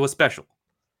was special.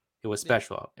 It was yeah.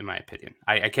 special in my opinion.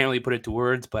 I can't really put it to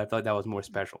words, but I feel like that was more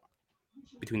special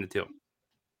between the two.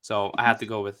 So I have to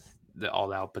go with the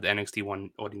All Out, but the NXT one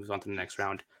already moves on to the next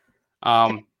round.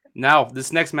 Now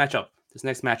this next matchup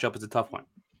is a tough one.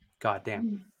 God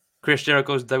damn. Chris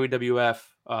Jericho's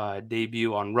WWF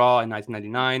debut on Raw in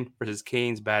 1999 versus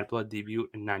Kane's Bad Blood debut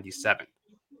in '97.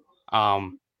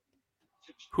 Um,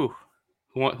 whew,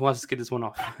 who wants to get this one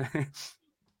off?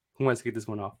 Who wants to get this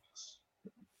one off?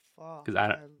 Fuck, Because I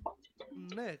don't.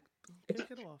 man. Nick, kick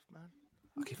it off, man.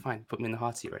 Okay, fine. Put me in the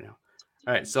hot seat right now.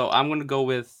 All right, so I'm gonna go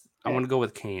with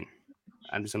Kane.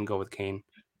 I'm just gonna go with Kane.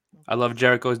 I Okay. love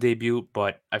Jericho's debut,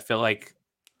 but I feel like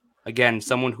again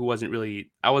someone who wasn't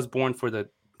really. I was born for the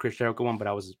Chris Jericho one, but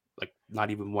I was like not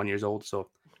even 1 years old, so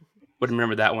wouldn't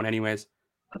remember that one anyways.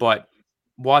 But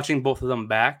watching both of them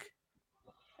back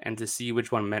and to see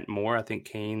which one meant more, I think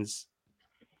Kane's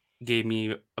gave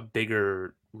me a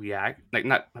bigger like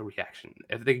not a reaction.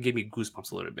 I think it gave me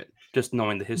goosebumps a little bit just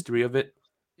knowing the history of it.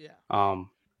 Yeah,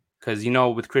 Because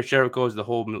with Chris Jericho's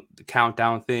the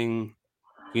countdown thing,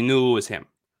 you knew it was him.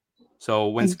 So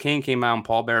when Kane came out and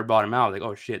Paul Bearer brought him out, like,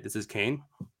 oh shit, this is Kane.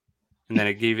 And then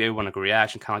it gave everyone like a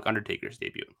reaction, kind of like Undertaker's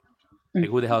debut. Like,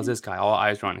 who the hell is this guy? All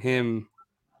eyes were on him.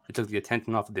 It took the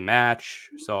attention off of the match.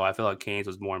 So I feel like Kane's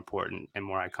was more important and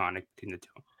more iconic between the two.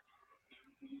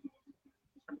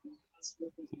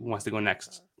 Who wants to go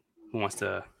next? Who wants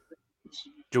to?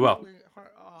 Joel.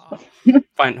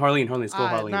 Fine, Harleen. Let's go,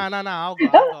 Alright, Harleen. nah. I'll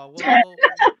go.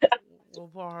 We'll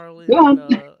put Harley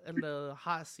in the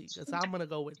hot seat because I'm gonna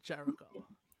go with Jericho.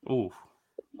 Ooh,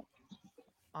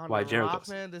 On why the Rock, Jericho's?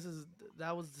 man,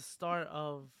 that was the start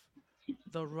of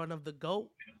the run of the GOAT.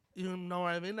 You know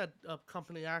what I mean? That a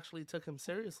company actually took him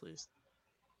seriously.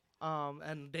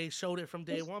 And they showed it from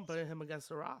day one, putting him against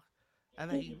the Rock,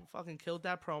 and then he fucking killed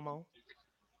that promo.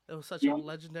 It was such a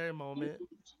legendary moment.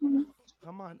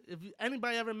 Come on, if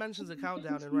anybody ever mentions a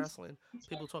countdown in wrestling,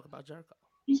 people talk about Jericho.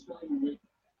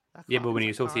 That Yeah, clock but when is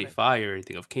you associate iconic. fire, you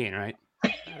think of Kane, right?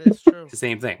 That is true. It's the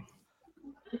same thing.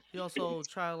 He also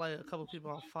tried to light a couple people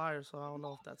on fire, so I don't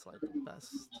know if that's like the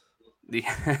best.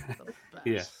 Yeah. The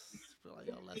Yeah. best. But like,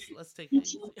 yo, let's take it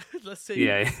easy. Let's take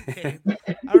Yeah. it easy, Kane.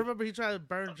 I remember he tried to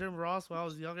burn Jim Ross when I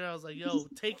was younger. I was like, yo,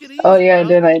 take it Oh easy, yeah, bro.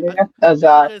 did I? Oh Yo, I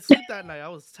god. couldn't sleep that night. I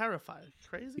was terrified.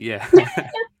 Crazy. Yeah.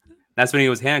 That's when he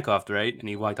was handcuffed, right? And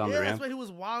he walked on the Yeah, that's ramp. why he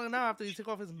was wilding out after he took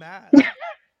off his mask.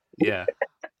 Yeah.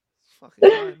 Fucking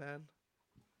guy, man.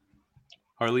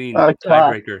 Harleen, Oh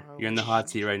God. tiebreaker. You're in the hot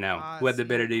seat right now. Who had the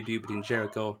better debut between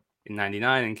Jericho in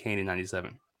 '99 and Kane in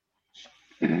 '97?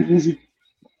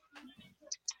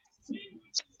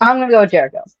 I'm gonna go with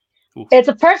Jericho. Ooh, It's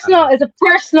a I don't personal. know. It's a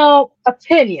personal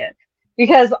opinion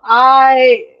because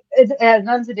it has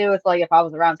nothing to do with like if I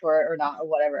was around for it or not or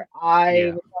whatever.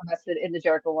 I Yeah, was invested in the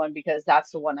Jericho one because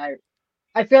that's the one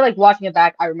I feel like watching it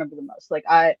back I remember the most. Like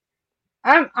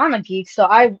I'm a geek, so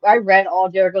I read all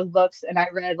Jericho's books and I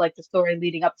read like the story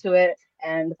leading up to it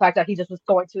and the fact that he just was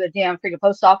going to the damn freaking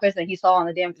post office and he saw on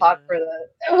the damn clock for the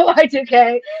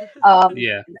Y2K.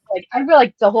 yeah, Like I feel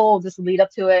like the whole just lead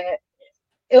up to it,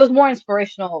 it was more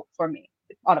inspirational for me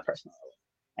on a personal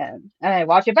level. And I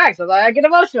watch it back, so like, I get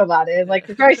emotional about it. And like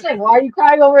the very same, why are you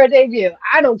crying over a debut?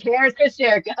 I don't care. It's Chris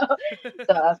Jericho,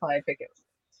 so that's why I pick it.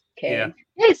 yeah, Kane.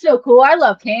 He's so cool. I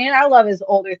love Kane. I love his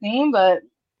older theme, but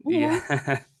you know.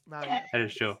 yeah. Not a That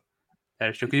is fan. true. That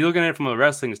is true. Because you're looking at it from a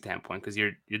wrestling standpoint. Because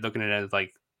you're looking at it as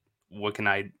like, what can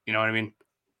I? You know what I mean?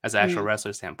 As an actual Mm.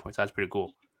 wrestler standpoint. So that's pretty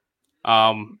cool.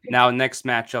 Now next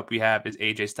matchup we have is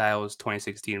AJ Styles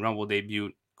 2016 Rumble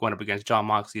debut going up against John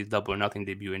Moxley's Double or Nothing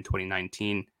debut in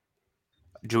 2019.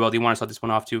 Joel, do you want to start this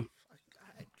one off too?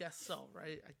 I guess so,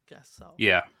 right? I guess so.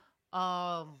 Yeah,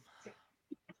 Um,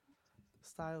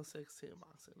 Style 16,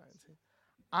 Moxley 19.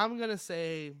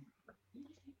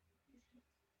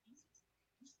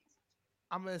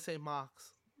 I'm gonna say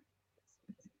Mox.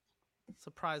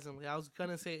 Surprisingly, I was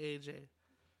gonna say AJ,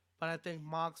 but I think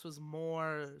Mox was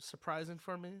more surprising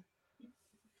for me.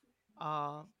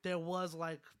 There was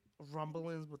like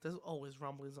rumblings, but there's always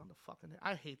rumblings on the fucking.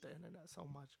 I hate the internet so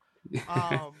much.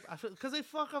 I feel because they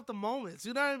fuck up the moments.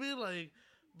 You know what I mean? Like,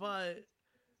 but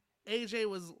AJ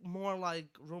was more like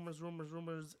rumors.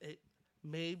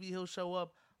 Maybe he'll show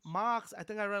up. Mox, I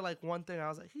think I read like one thing. I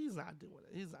was like, he's not doing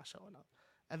it. He's not showing up.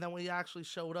 And then when he actually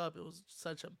showed up, it was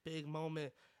such a big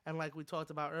moment. And like we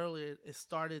talked about earlier, it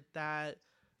started that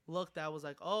look that was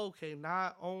like, oh, okay,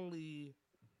 not only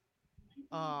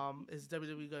is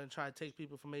WWE going to try to take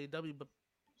people from AEW, but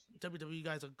WWE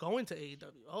guys are going to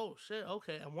AEW. Oh shit,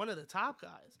 okay, and one of the top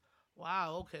guys.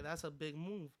 Wow, okay, that's a big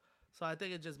move. So I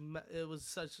think it was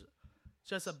such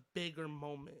just a bigger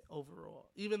moment overall.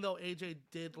 Even though AJ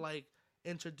did like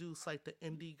introduce like the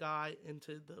indie guy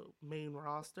into the main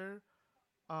roster,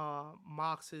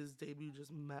 Mox's debut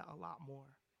just meant a lot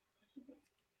more.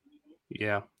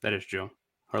 yeah, that is true.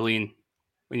 Harleen,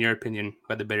 in your opinion, who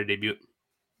had the better debut?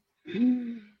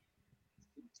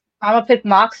 I'm gonna pick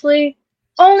Moxley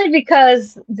only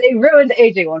because they ruined the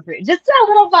AJ one for you. Just that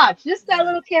little botch, just that Yeah,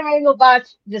 little camera angle botch.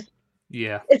 Just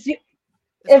Yeah, it's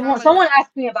it's if kind of like someone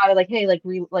asked me about it, like, hey,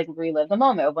 relive the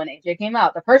moment of when AJ came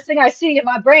out, the first thing I see in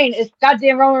my brain is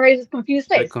goddamn Roman Reigns' confused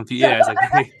like face. confused. So, Yeah, it's like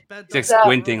he's bent like over in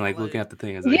so the squinting, room, like looking like at the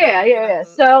thing. It's like, yeah, looking yeah, at yeah. the.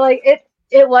 So like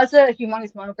it was a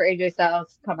humongous moment for AJ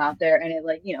Styles to come out there and it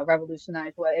like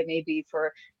revolutionized what it may be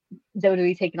for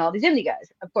WWE taking all these indie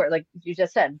guys. Of course, like you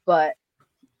just said, but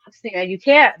you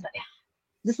can't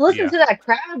just listen yeah, to that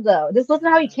crowd though. Just listen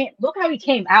how he Yeah. came. Look how he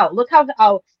came out. Look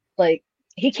how like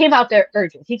he came out there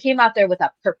urgent. He came out there with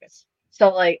that purpose. So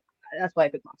like that's why I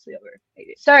picked Moxley over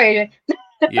AJ. Sorry, AJ.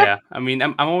 yeah. I mean,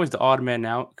 I'm always the odd man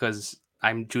out because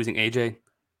I'm choosing AJ.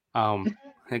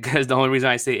 Because the only reason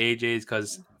I say AJ is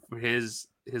because for his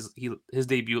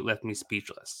debut left me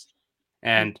speechless,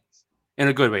 and in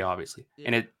a good way, obviously.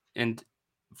 Yeah. And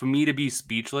for me to be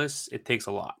speechless, it takes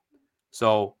a lot.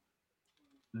 So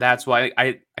that's why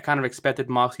I kind of expected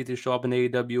Moxley to show up in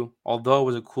AEW, although it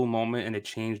was a cool moment and it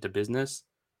changed the business.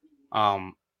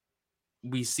 Um,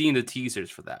 we seen the teasers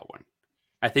for that one.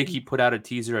 I think he put out a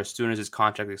teaser as soon as his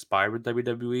contract expired with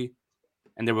WWE,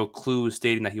 and there were clues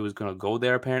stating that he was going to go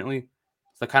there. Apparently,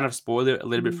 so that kind of spoiled it a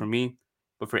little bit for me.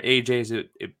 But for AJ's,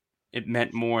 it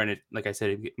meant more, and it like I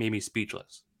said, it made me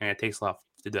speechless, and it takes a lot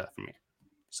to do that for me.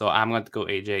 So I'm going to go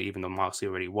AJ, even though Moxley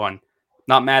already won.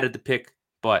 Not mad at the pick,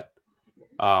 but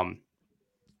um,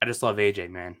 I just love AJ,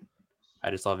 man.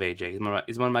 I just love AJ.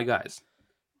 He's one of my guys.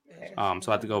 AJ's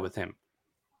So I have fair to go enough. with him.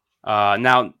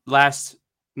 Now last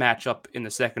matchup in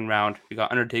the second round, we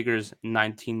got Undertaker's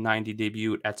 1990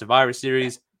 debut at Survivor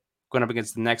Series going up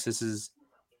against the Nexus's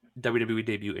WWE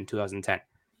debut in 2010.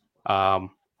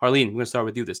 Harleen, we're gonna start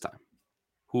with you this time.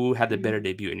 Who had the better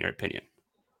debut in your opinion?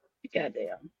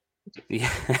 Goddamn.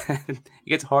 Yeah, it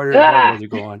gets harder and harder Ah! as you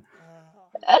go on.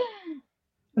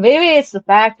 Maybe it's the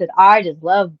fact that I just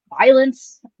love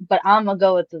violence, but I'm gonna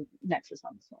go with the Nexus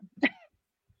on this one.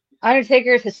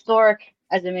 Undertaker is historic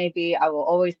as it may be. I will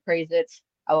always praise it.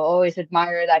 I will always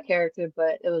admire that character,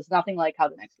 but it was nothing like how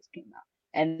the Nexus came out.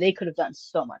 And they could have done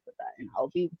so much with that. And I'll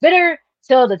be bitter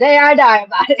till the day I die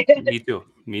about it. Me too.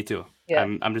 Me too. Yeah.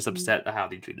 I'm just upset at how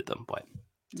they treated them, but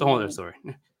It's a whole other Right. story.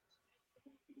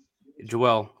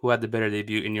 Joel, who had the better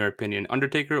debut in your opinion,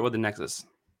 Undertaker or the Nexus?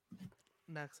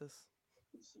 Nexus.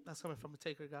 That's coming from a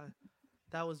Taker guy.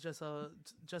 That was just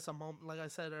a moment, like I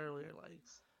said earlier, like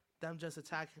them just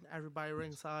attacking everybody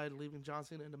ringside, leaving John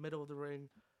Cena in the middle of the ring,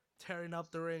 tearing up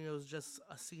the ring. It was just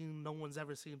a scene no one's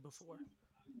ever seen before.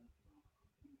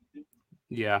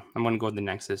 Yeah, I'm gonna go with the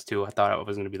Nexus too. I thought I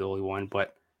was gonna be the only one,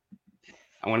 but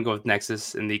I want to go with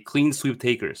Nexus and the clean sweep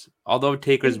Takers. Although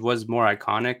Takers was more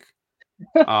iconic.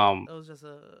 Um, It was just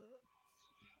a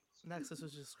Nexus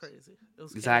was just crazy. It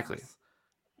was exactly, chaos.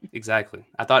 exactly.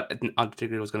 I thought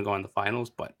Undertaker was gonna go in the finals,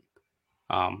 but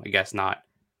I guess not.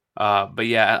 But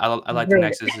yeah, I like the Rude.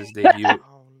 Nexus's debut.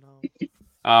 Oh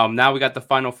no. Now we got the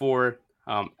final four.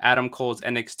 Adam Cole's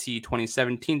NXT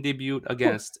 2017 debut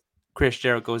against Chris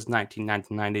Jericho's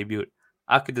 1999 debut.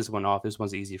 I'll kick this one off. This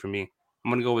one's easy for me. I'm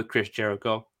gonna go with Chris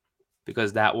Jericho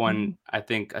because that one, I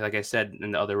think, like I said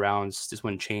in the other rounds, this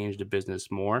one changed the business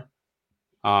more.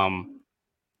 Um,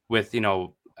 with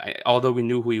although we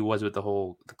knew who he was with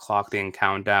the clock thing,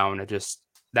 countdown, it just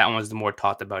that one was the more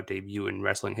talked about debut in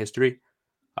wrestling history.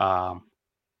 Um,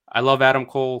 I love Adam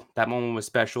Cole. That moment was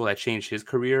special. That changed his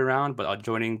career around. But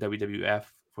joining WWF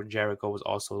for Jericho was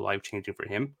also life changing for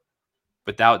him.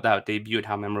 Without that debut and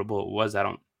how memorable it was,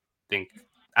 think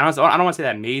I don't want to say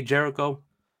that made Jericho,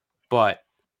 but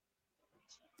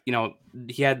you know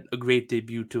he had a great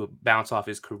debut to bounce off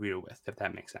his career with, if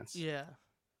that makes sense. Yeah.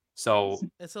 So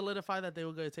It solidified that they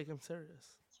were going to take him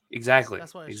serious. exactly,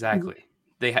 That's what it showed. exactly.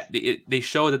 They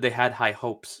showed that they had high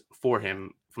hopes for Yeah.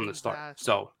 him from the start. Exactly.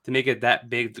 So to make it that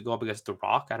big to go up against The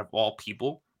Rock out of all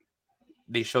people,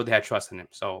 they showed they had trust in him.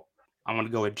 So I'm gonna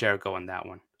go with Jericho on that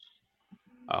one.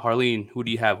 Harleen, who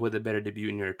do you have with a better debut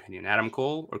in your opinion, Adam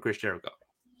Cole or Chris Jericho?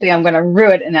 See, I'm gonna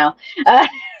ruin it now. Uh,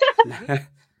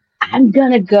 I'm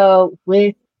gonna go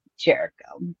with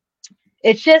Jericho.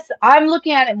 It's just I'm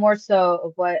looking at it more so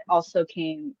of what also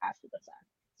came after the fact.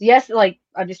 Yes, like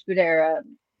Undisputed Era,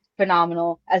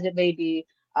 phenomenal as it may be,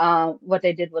 what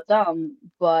they did with them,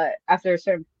 but after a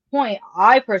certain point,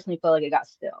 I personally felt like it got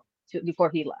stale before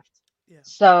he left. Yeah.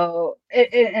 So,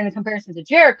 in comparison to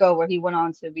Jericho, where he went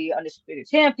on to be undisputed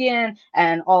champion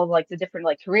and all of, like the different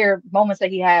like career moments that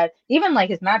he had, even like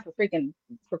his match with freaking,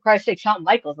 for Christ's sake, Shawn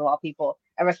Michaels of all people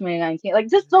at WrestleMania 19, like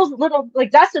just those little,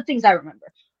 like that's the things I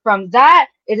remember. From that,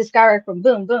 it is skyrocketed from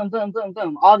boom, boom, boom, boom,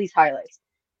 boom, all these highlights.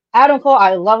 Adam Cole,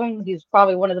 I love him. He's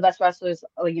probably one of the best wrestlers,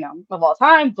 of all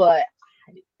time. But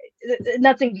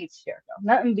nothing beats Jericho.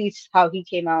 Nothing beats how he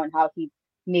came out and how he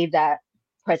made that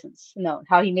presence known,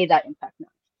 how he made that impact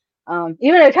known.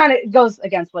 Even it kind of goes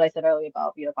against what I said earlier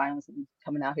about violence and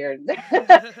coming out here,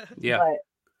 Yeah, but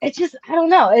it's just I don't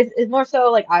know. It's more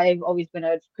so like I've always been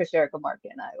a Chris Jericho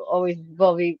market, and I always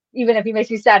will be, even if he makes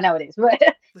me sad nowadays. But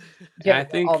and I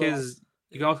Jericho think all the way. his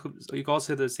Yeah. you can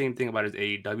also say the same thing about his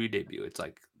AEW debut. It's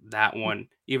like that one,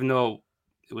 even though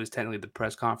it was technically the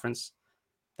press conference,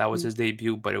 that was his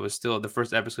debut, but it was still the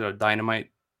first episode of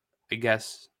Dynamite. I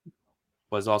guess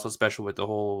was also special with the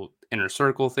whole inner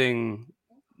circle thing,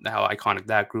 how iconic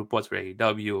that group was for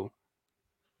AEW.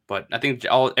 But I think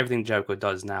everything Jericho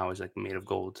does now is like made of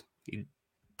gold. He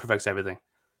perfects everything.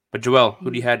 But Joel,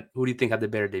 who do you think had the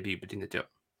better debut between the two?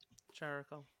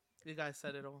 Jericho. You guys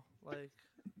said it all. Like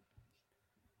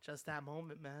just that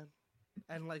moment, man.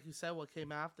 And like you said, what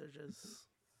came after, just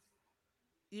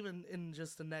even in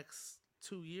just the next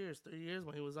 2 years, 3 years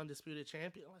when he was undisputed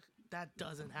champion, like that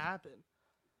doesn't happen.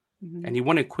 And he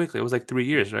won it quickly. It was like 3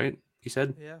 years, right? He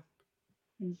said Yeah.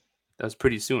 that was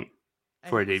pretty soon And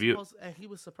for he a was debut. supposed and he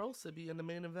was supposed to be in the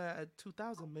main event at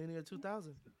 2000, Mania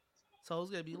 2000. So it was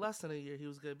gonna be less than a year. He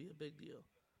was gonna be a big deal,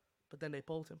 but then they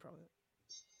pulled him from it.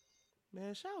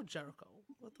 Man, shout out Jericho.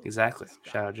 What the fuck, Exactly. this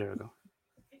Shout guy? out Jericho.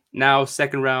 Now,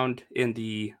 second round in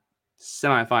the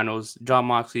semifinals, John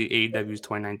Moxley, AEW's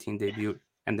 2019 debut,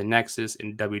 and the Nexus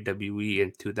in WWE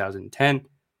in 2010.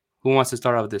 Who wants to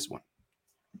start out with this one?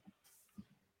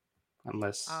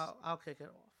 Unless, I'll kick it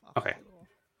off. I'll kick okay,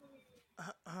 it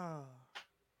off.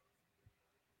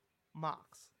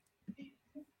 Mox.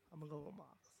 I'm gonna go with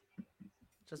Mox.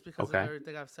 Just because of okay,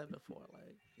 everything I've said before,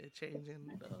 like it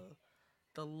changing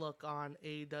the look on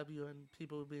AEW and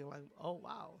people being like, "Oh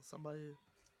wow, somebody's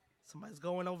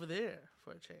going over there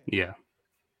for a change." yeah,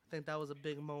 I think that was a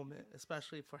big moment,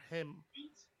 especially for him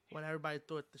when everybody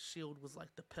thought the Shield was like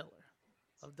the pillar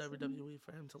of WWE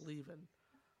for him to leave and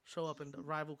show up in the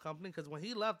rival company. Because when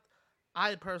he left,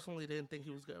 I personally didn't think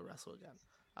he was gonna wrestle again.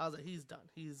 I was like, he's done.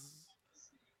 He's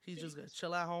just gonna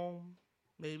chill at home,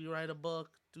 maybe write a book,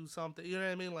 do something. You know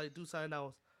what I mean? Like do something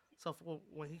else. So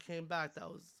when he came back, that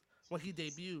was when he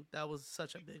debuted. That was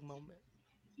such a big moment.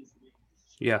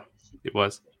 Yeah, it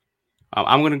was.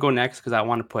 I'm gonna go next because I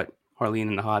want to put Harleen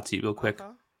in the hot seat real quick.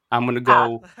 Okay. I'm gonna Ah,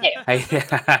 go. damn.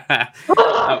 I,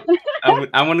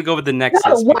 I'm gonna go with the No,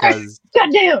 Nexus worse. because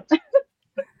Goddamn.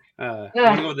 I'm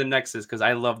gonna go with the Nexus because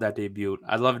I love that debut.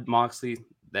 I loved Moxley,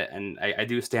 and I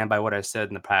do stand by what I said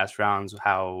in the past rounds,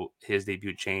 how his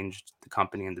debut changed the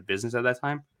company and the business at that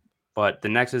time. But the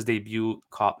Nexus debut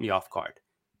caught me off guard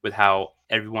with how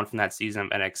everyone from that season of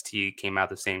NXT came out at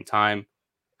the same time,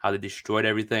 how they destroyed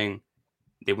everything.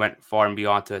 They went far and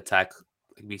beyond to attack,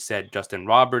 like we said, Justin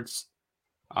Roberts.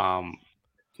 Um,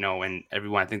 and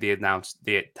everyone. I think they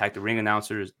attacked the ring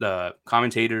announcers, the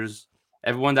commentators,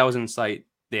 everyone that was in sight.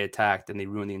 They attacked and they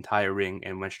ruined the entire ring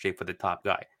and went straight for the top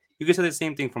guy. You could say the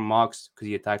same thing from Mox because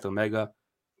he attacked Omega,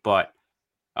 but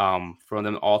for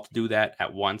them all to do that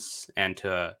at once and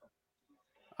to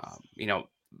um, you know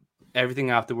everything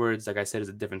afterwards, like I said, is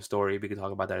a different story. We could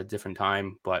talk about that at a different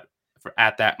time, but for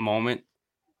at that moment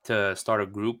to start a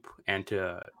group and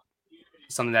to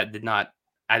something that did not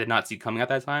I did not see coming at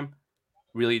that time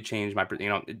really changed my.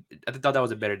 I thought that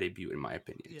was a better debut in my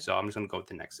opinion. Yeah. So I'm just gonna go with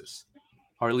the Nexus.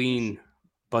 Harleen,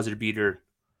 buzzer beater,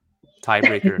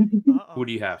 tiebreaker. Uh Who oh.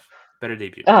 do you have? Better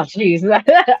debut. Oh, jeez.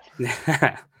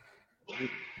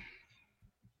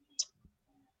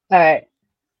 All right.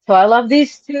 So I love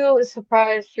these two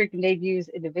surprise freaking debuts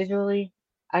individually.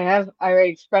 I already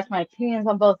expressed my opinions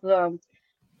on both of them,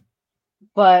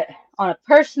 but on a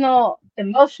personal,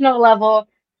 emotional level,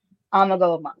 I'm gonna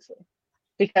go with Moxley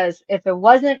because if it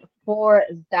wasn't for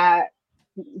that,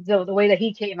 the way that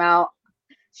he came out,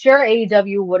 sure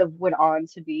AEW would have went on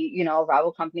to be, a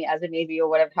rival company as it may be or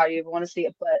whatever how you even want to see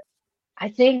it, but I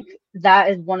think that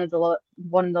is one of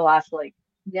the last like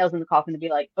nails in the coffin to be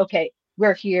like, okay,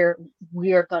 we're here.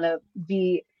 We are gonna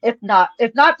be, if not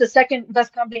the second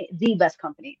best company, the best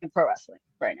company in pro wrestling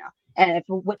right now. And if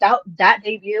without that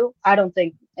debut, I don't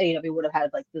think AEW would have had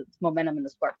like the momentum and the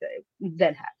spark that it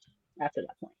then had after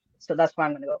that point. So that's why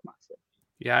I'm gonna go with Moxley.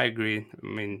 Yeah, I agree. I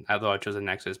mean, I thought I chose a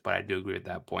Nexus, but I do agree at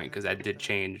that point I because agree that with did that.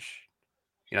 change.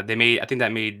 They made. I think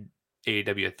that made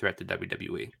AEW a threat to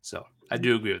WWE. So I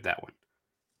do agree with that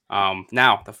one.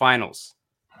 Now the finals.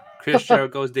 Chris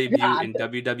Jericho's debut God. in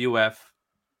WWF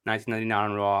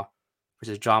 1999 on Raw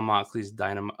versus John Moxley's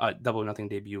Double Nothing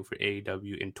debut for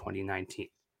AEW in 2019.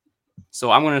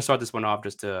 So I'm going to start this one off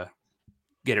just to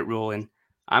get it rolling.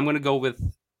 I'm going to go with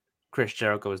Chris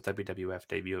Jericho's WWF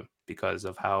debut because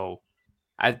of how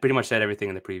I pretty much said everything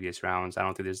in the previous rounds. I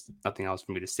don't think there's nothing else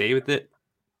for me to say with it.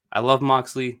 I love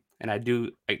Moxley, and I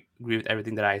agree with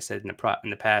everything that I said in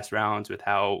the past rounds with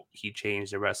how he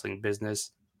changed the wrestling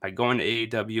business by going to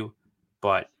AEW.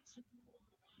 But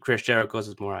Chris Jericho's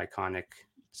is more iconic,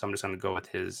 so I'm just gonna go with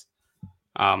his.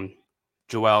 Um,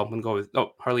 Joel, I'm gonna go with.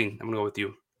 Oh, Harleen, I'm gonna go with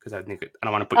you because I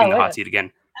don't want to put you in Oh the hot wait. seat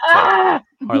again. So, Ah!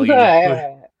 All Harleen,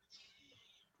 right.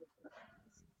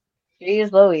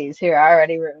 Jeez Louise, here I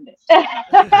already ruined it.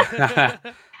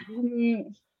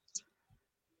 Mm,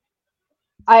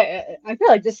 I feel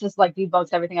like this just like debunks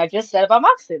everything I just said about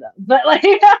Moxley though. But like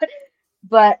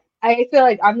but I feel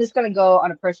like I'm just gonna go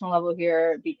on a personal level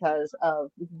here because of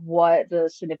what the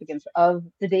significance of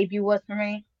the debut was for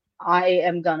me. I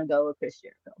am gonna go with Chris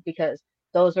Jericho because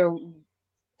those are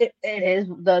it is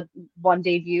the one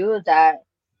debut that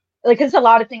like it's a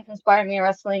lot of things inspire me in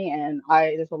wrestling and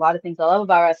I there's a lot of things I love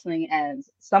about wrestling and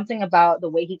something about the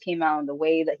way he came out and the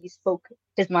way that he spoke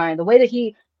his mind, the way that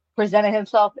he presented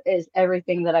himself is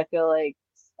everything that I feel like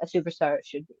a superstar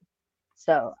should be.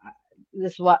 So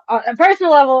this is what on a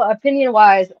personal level, opinion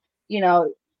wise, you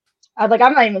know, I'm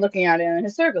not even looking at it in a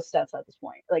historical sense at this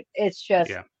point. Like it's just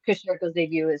yeah, Chris Jericho's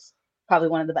debut is probably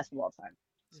one of the best of all time.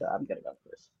 So I'm gonna go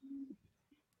for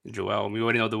Joel. We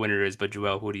already know the winner is, but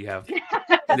Joel, who do you have?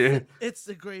 It's it's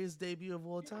the greatest debut of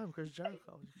all time, Chris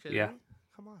Jericho. You kidding Yeah, me?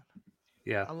 Come on.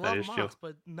 yeah, I that love is true. Mox,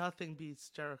 but nothing beats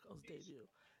Jericho's debut.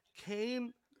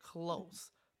 Came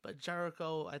close, but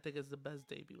Jericho, I think, is the best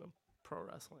debut in pro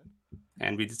wrestling.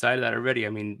 And we decided that already. I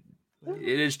mean, Yeah.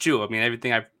 it is true. I mean,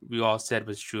 everything we all said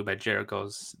was true about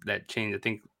Jericho's that changed. I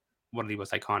think one of the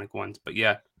most iconic ones. But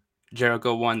yeah,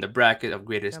 Jericho won the bracket of Yeah,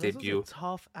 greatest this was a debut.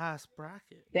 tough ass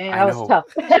bracket. Dang, I that was know, tough.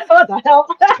 What the hell?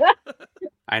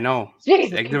 I know.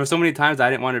 Jesus Like there were Christ. so many times I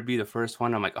didn't want to be the first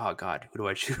one. I'm like, oh God, who do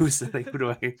I choose? Like, who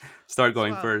do I start That's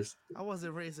going why first? I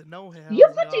wasn't raising no hand. I You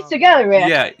was like, put these oh together, man. man.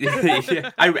 Yeah,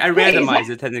 yeah. I Jeez. randomized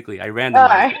it technically. I All randomized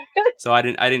right. it, so I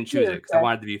didn't choose it Jesus because I Christ.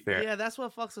 wanted to be fair. Yeah, that's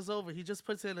what fucks us over. He just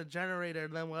puts in a generator,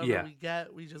 and then whatever Yeah, we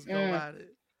get, we just go Mm, at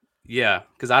it. yeah.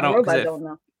 Because I the don't. Because robot if don't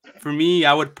know. for me,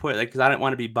 I would put like because I didn't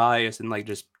want to be biased and like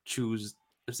just choose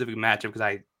a specific matchup because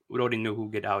I would already know who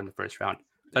would get out in the first round.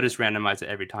 So I Yeah. just randomized it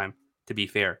every time to be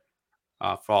fair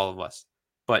for all of us.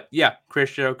 But yeah,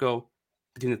 Chris Jericho,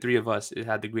 between the three of us, it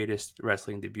had the greatest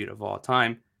wrestling debut of all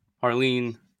time.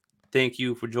 Harleen, thank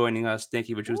you for joining us. Thank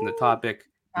you for choosing the topic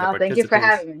and the Thank you for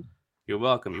participants. having me. You're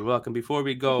welcome. You're welcome. Before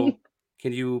we go,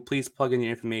 can you please plug in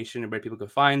your information and where people can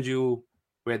find you,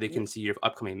 where they can see your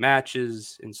upcoming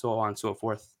matches, and so on and so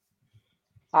forth?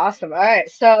 Awesome. All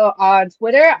right. So on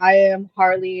Twitter, I am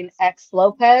Harleen X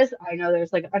Lopez. I know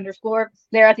there's like an underscore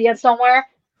there at the end somewhere.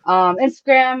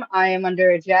 Instagram, I am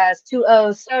under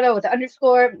Jazz20 Soda with the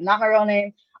underscore, not my real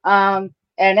name. And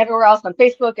everywhere else on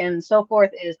Facebook and so forth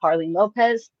is Harleen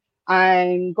Lopez.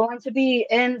 I'm going to be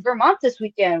in Vermont this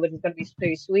weekend, which is going to be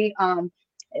pretty sweet.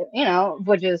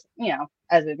 Which is,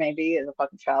 as it may be, is a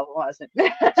fucking travel, as it.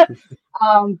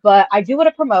 But I do want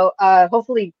to promote,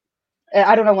 hopefully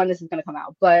I don't know when this is going to come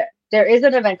out, but there is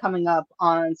an event coming up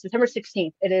on September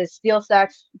 16th. It is Steel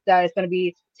Stacks that is going to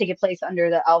be taking place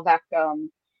under the Alvac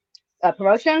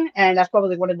promotion, and that's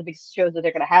probably one of the biggest shows that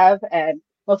they're going to have. And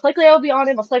most likely I'll be on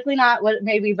it, most likely not,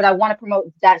 maybe, but I want to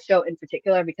promote that show in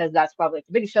particular because that's probably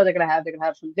the biggest show they're going to have. They're going to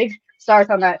have some big stars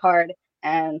on that card,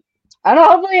 and I don't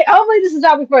know. Hopefully this is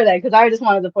out before then because I just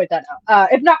wanted to point that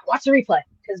out. If not, watch the replay.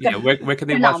 Yeah, where can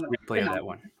they watch the replay phenomenal. of that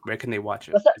one? Where can they watch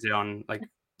it? What's that? Is it on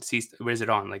where is it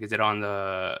on? Like, is it on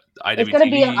the IWTV? It's going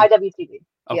to be on IWTV.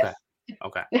 Okay. Yes.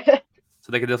 Okay.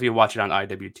 So they can definitely watch it on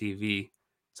IWTV.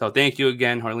 So thank you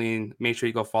again, Harleen. Make sure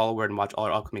you go follow her and watch all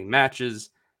our upcoming matches.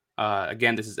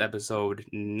 Again, this is episode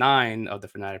 9 of the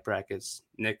Fanatic Brackets.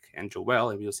 Nick and Joel,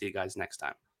 and we'll see you guys next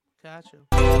time. Gotcha.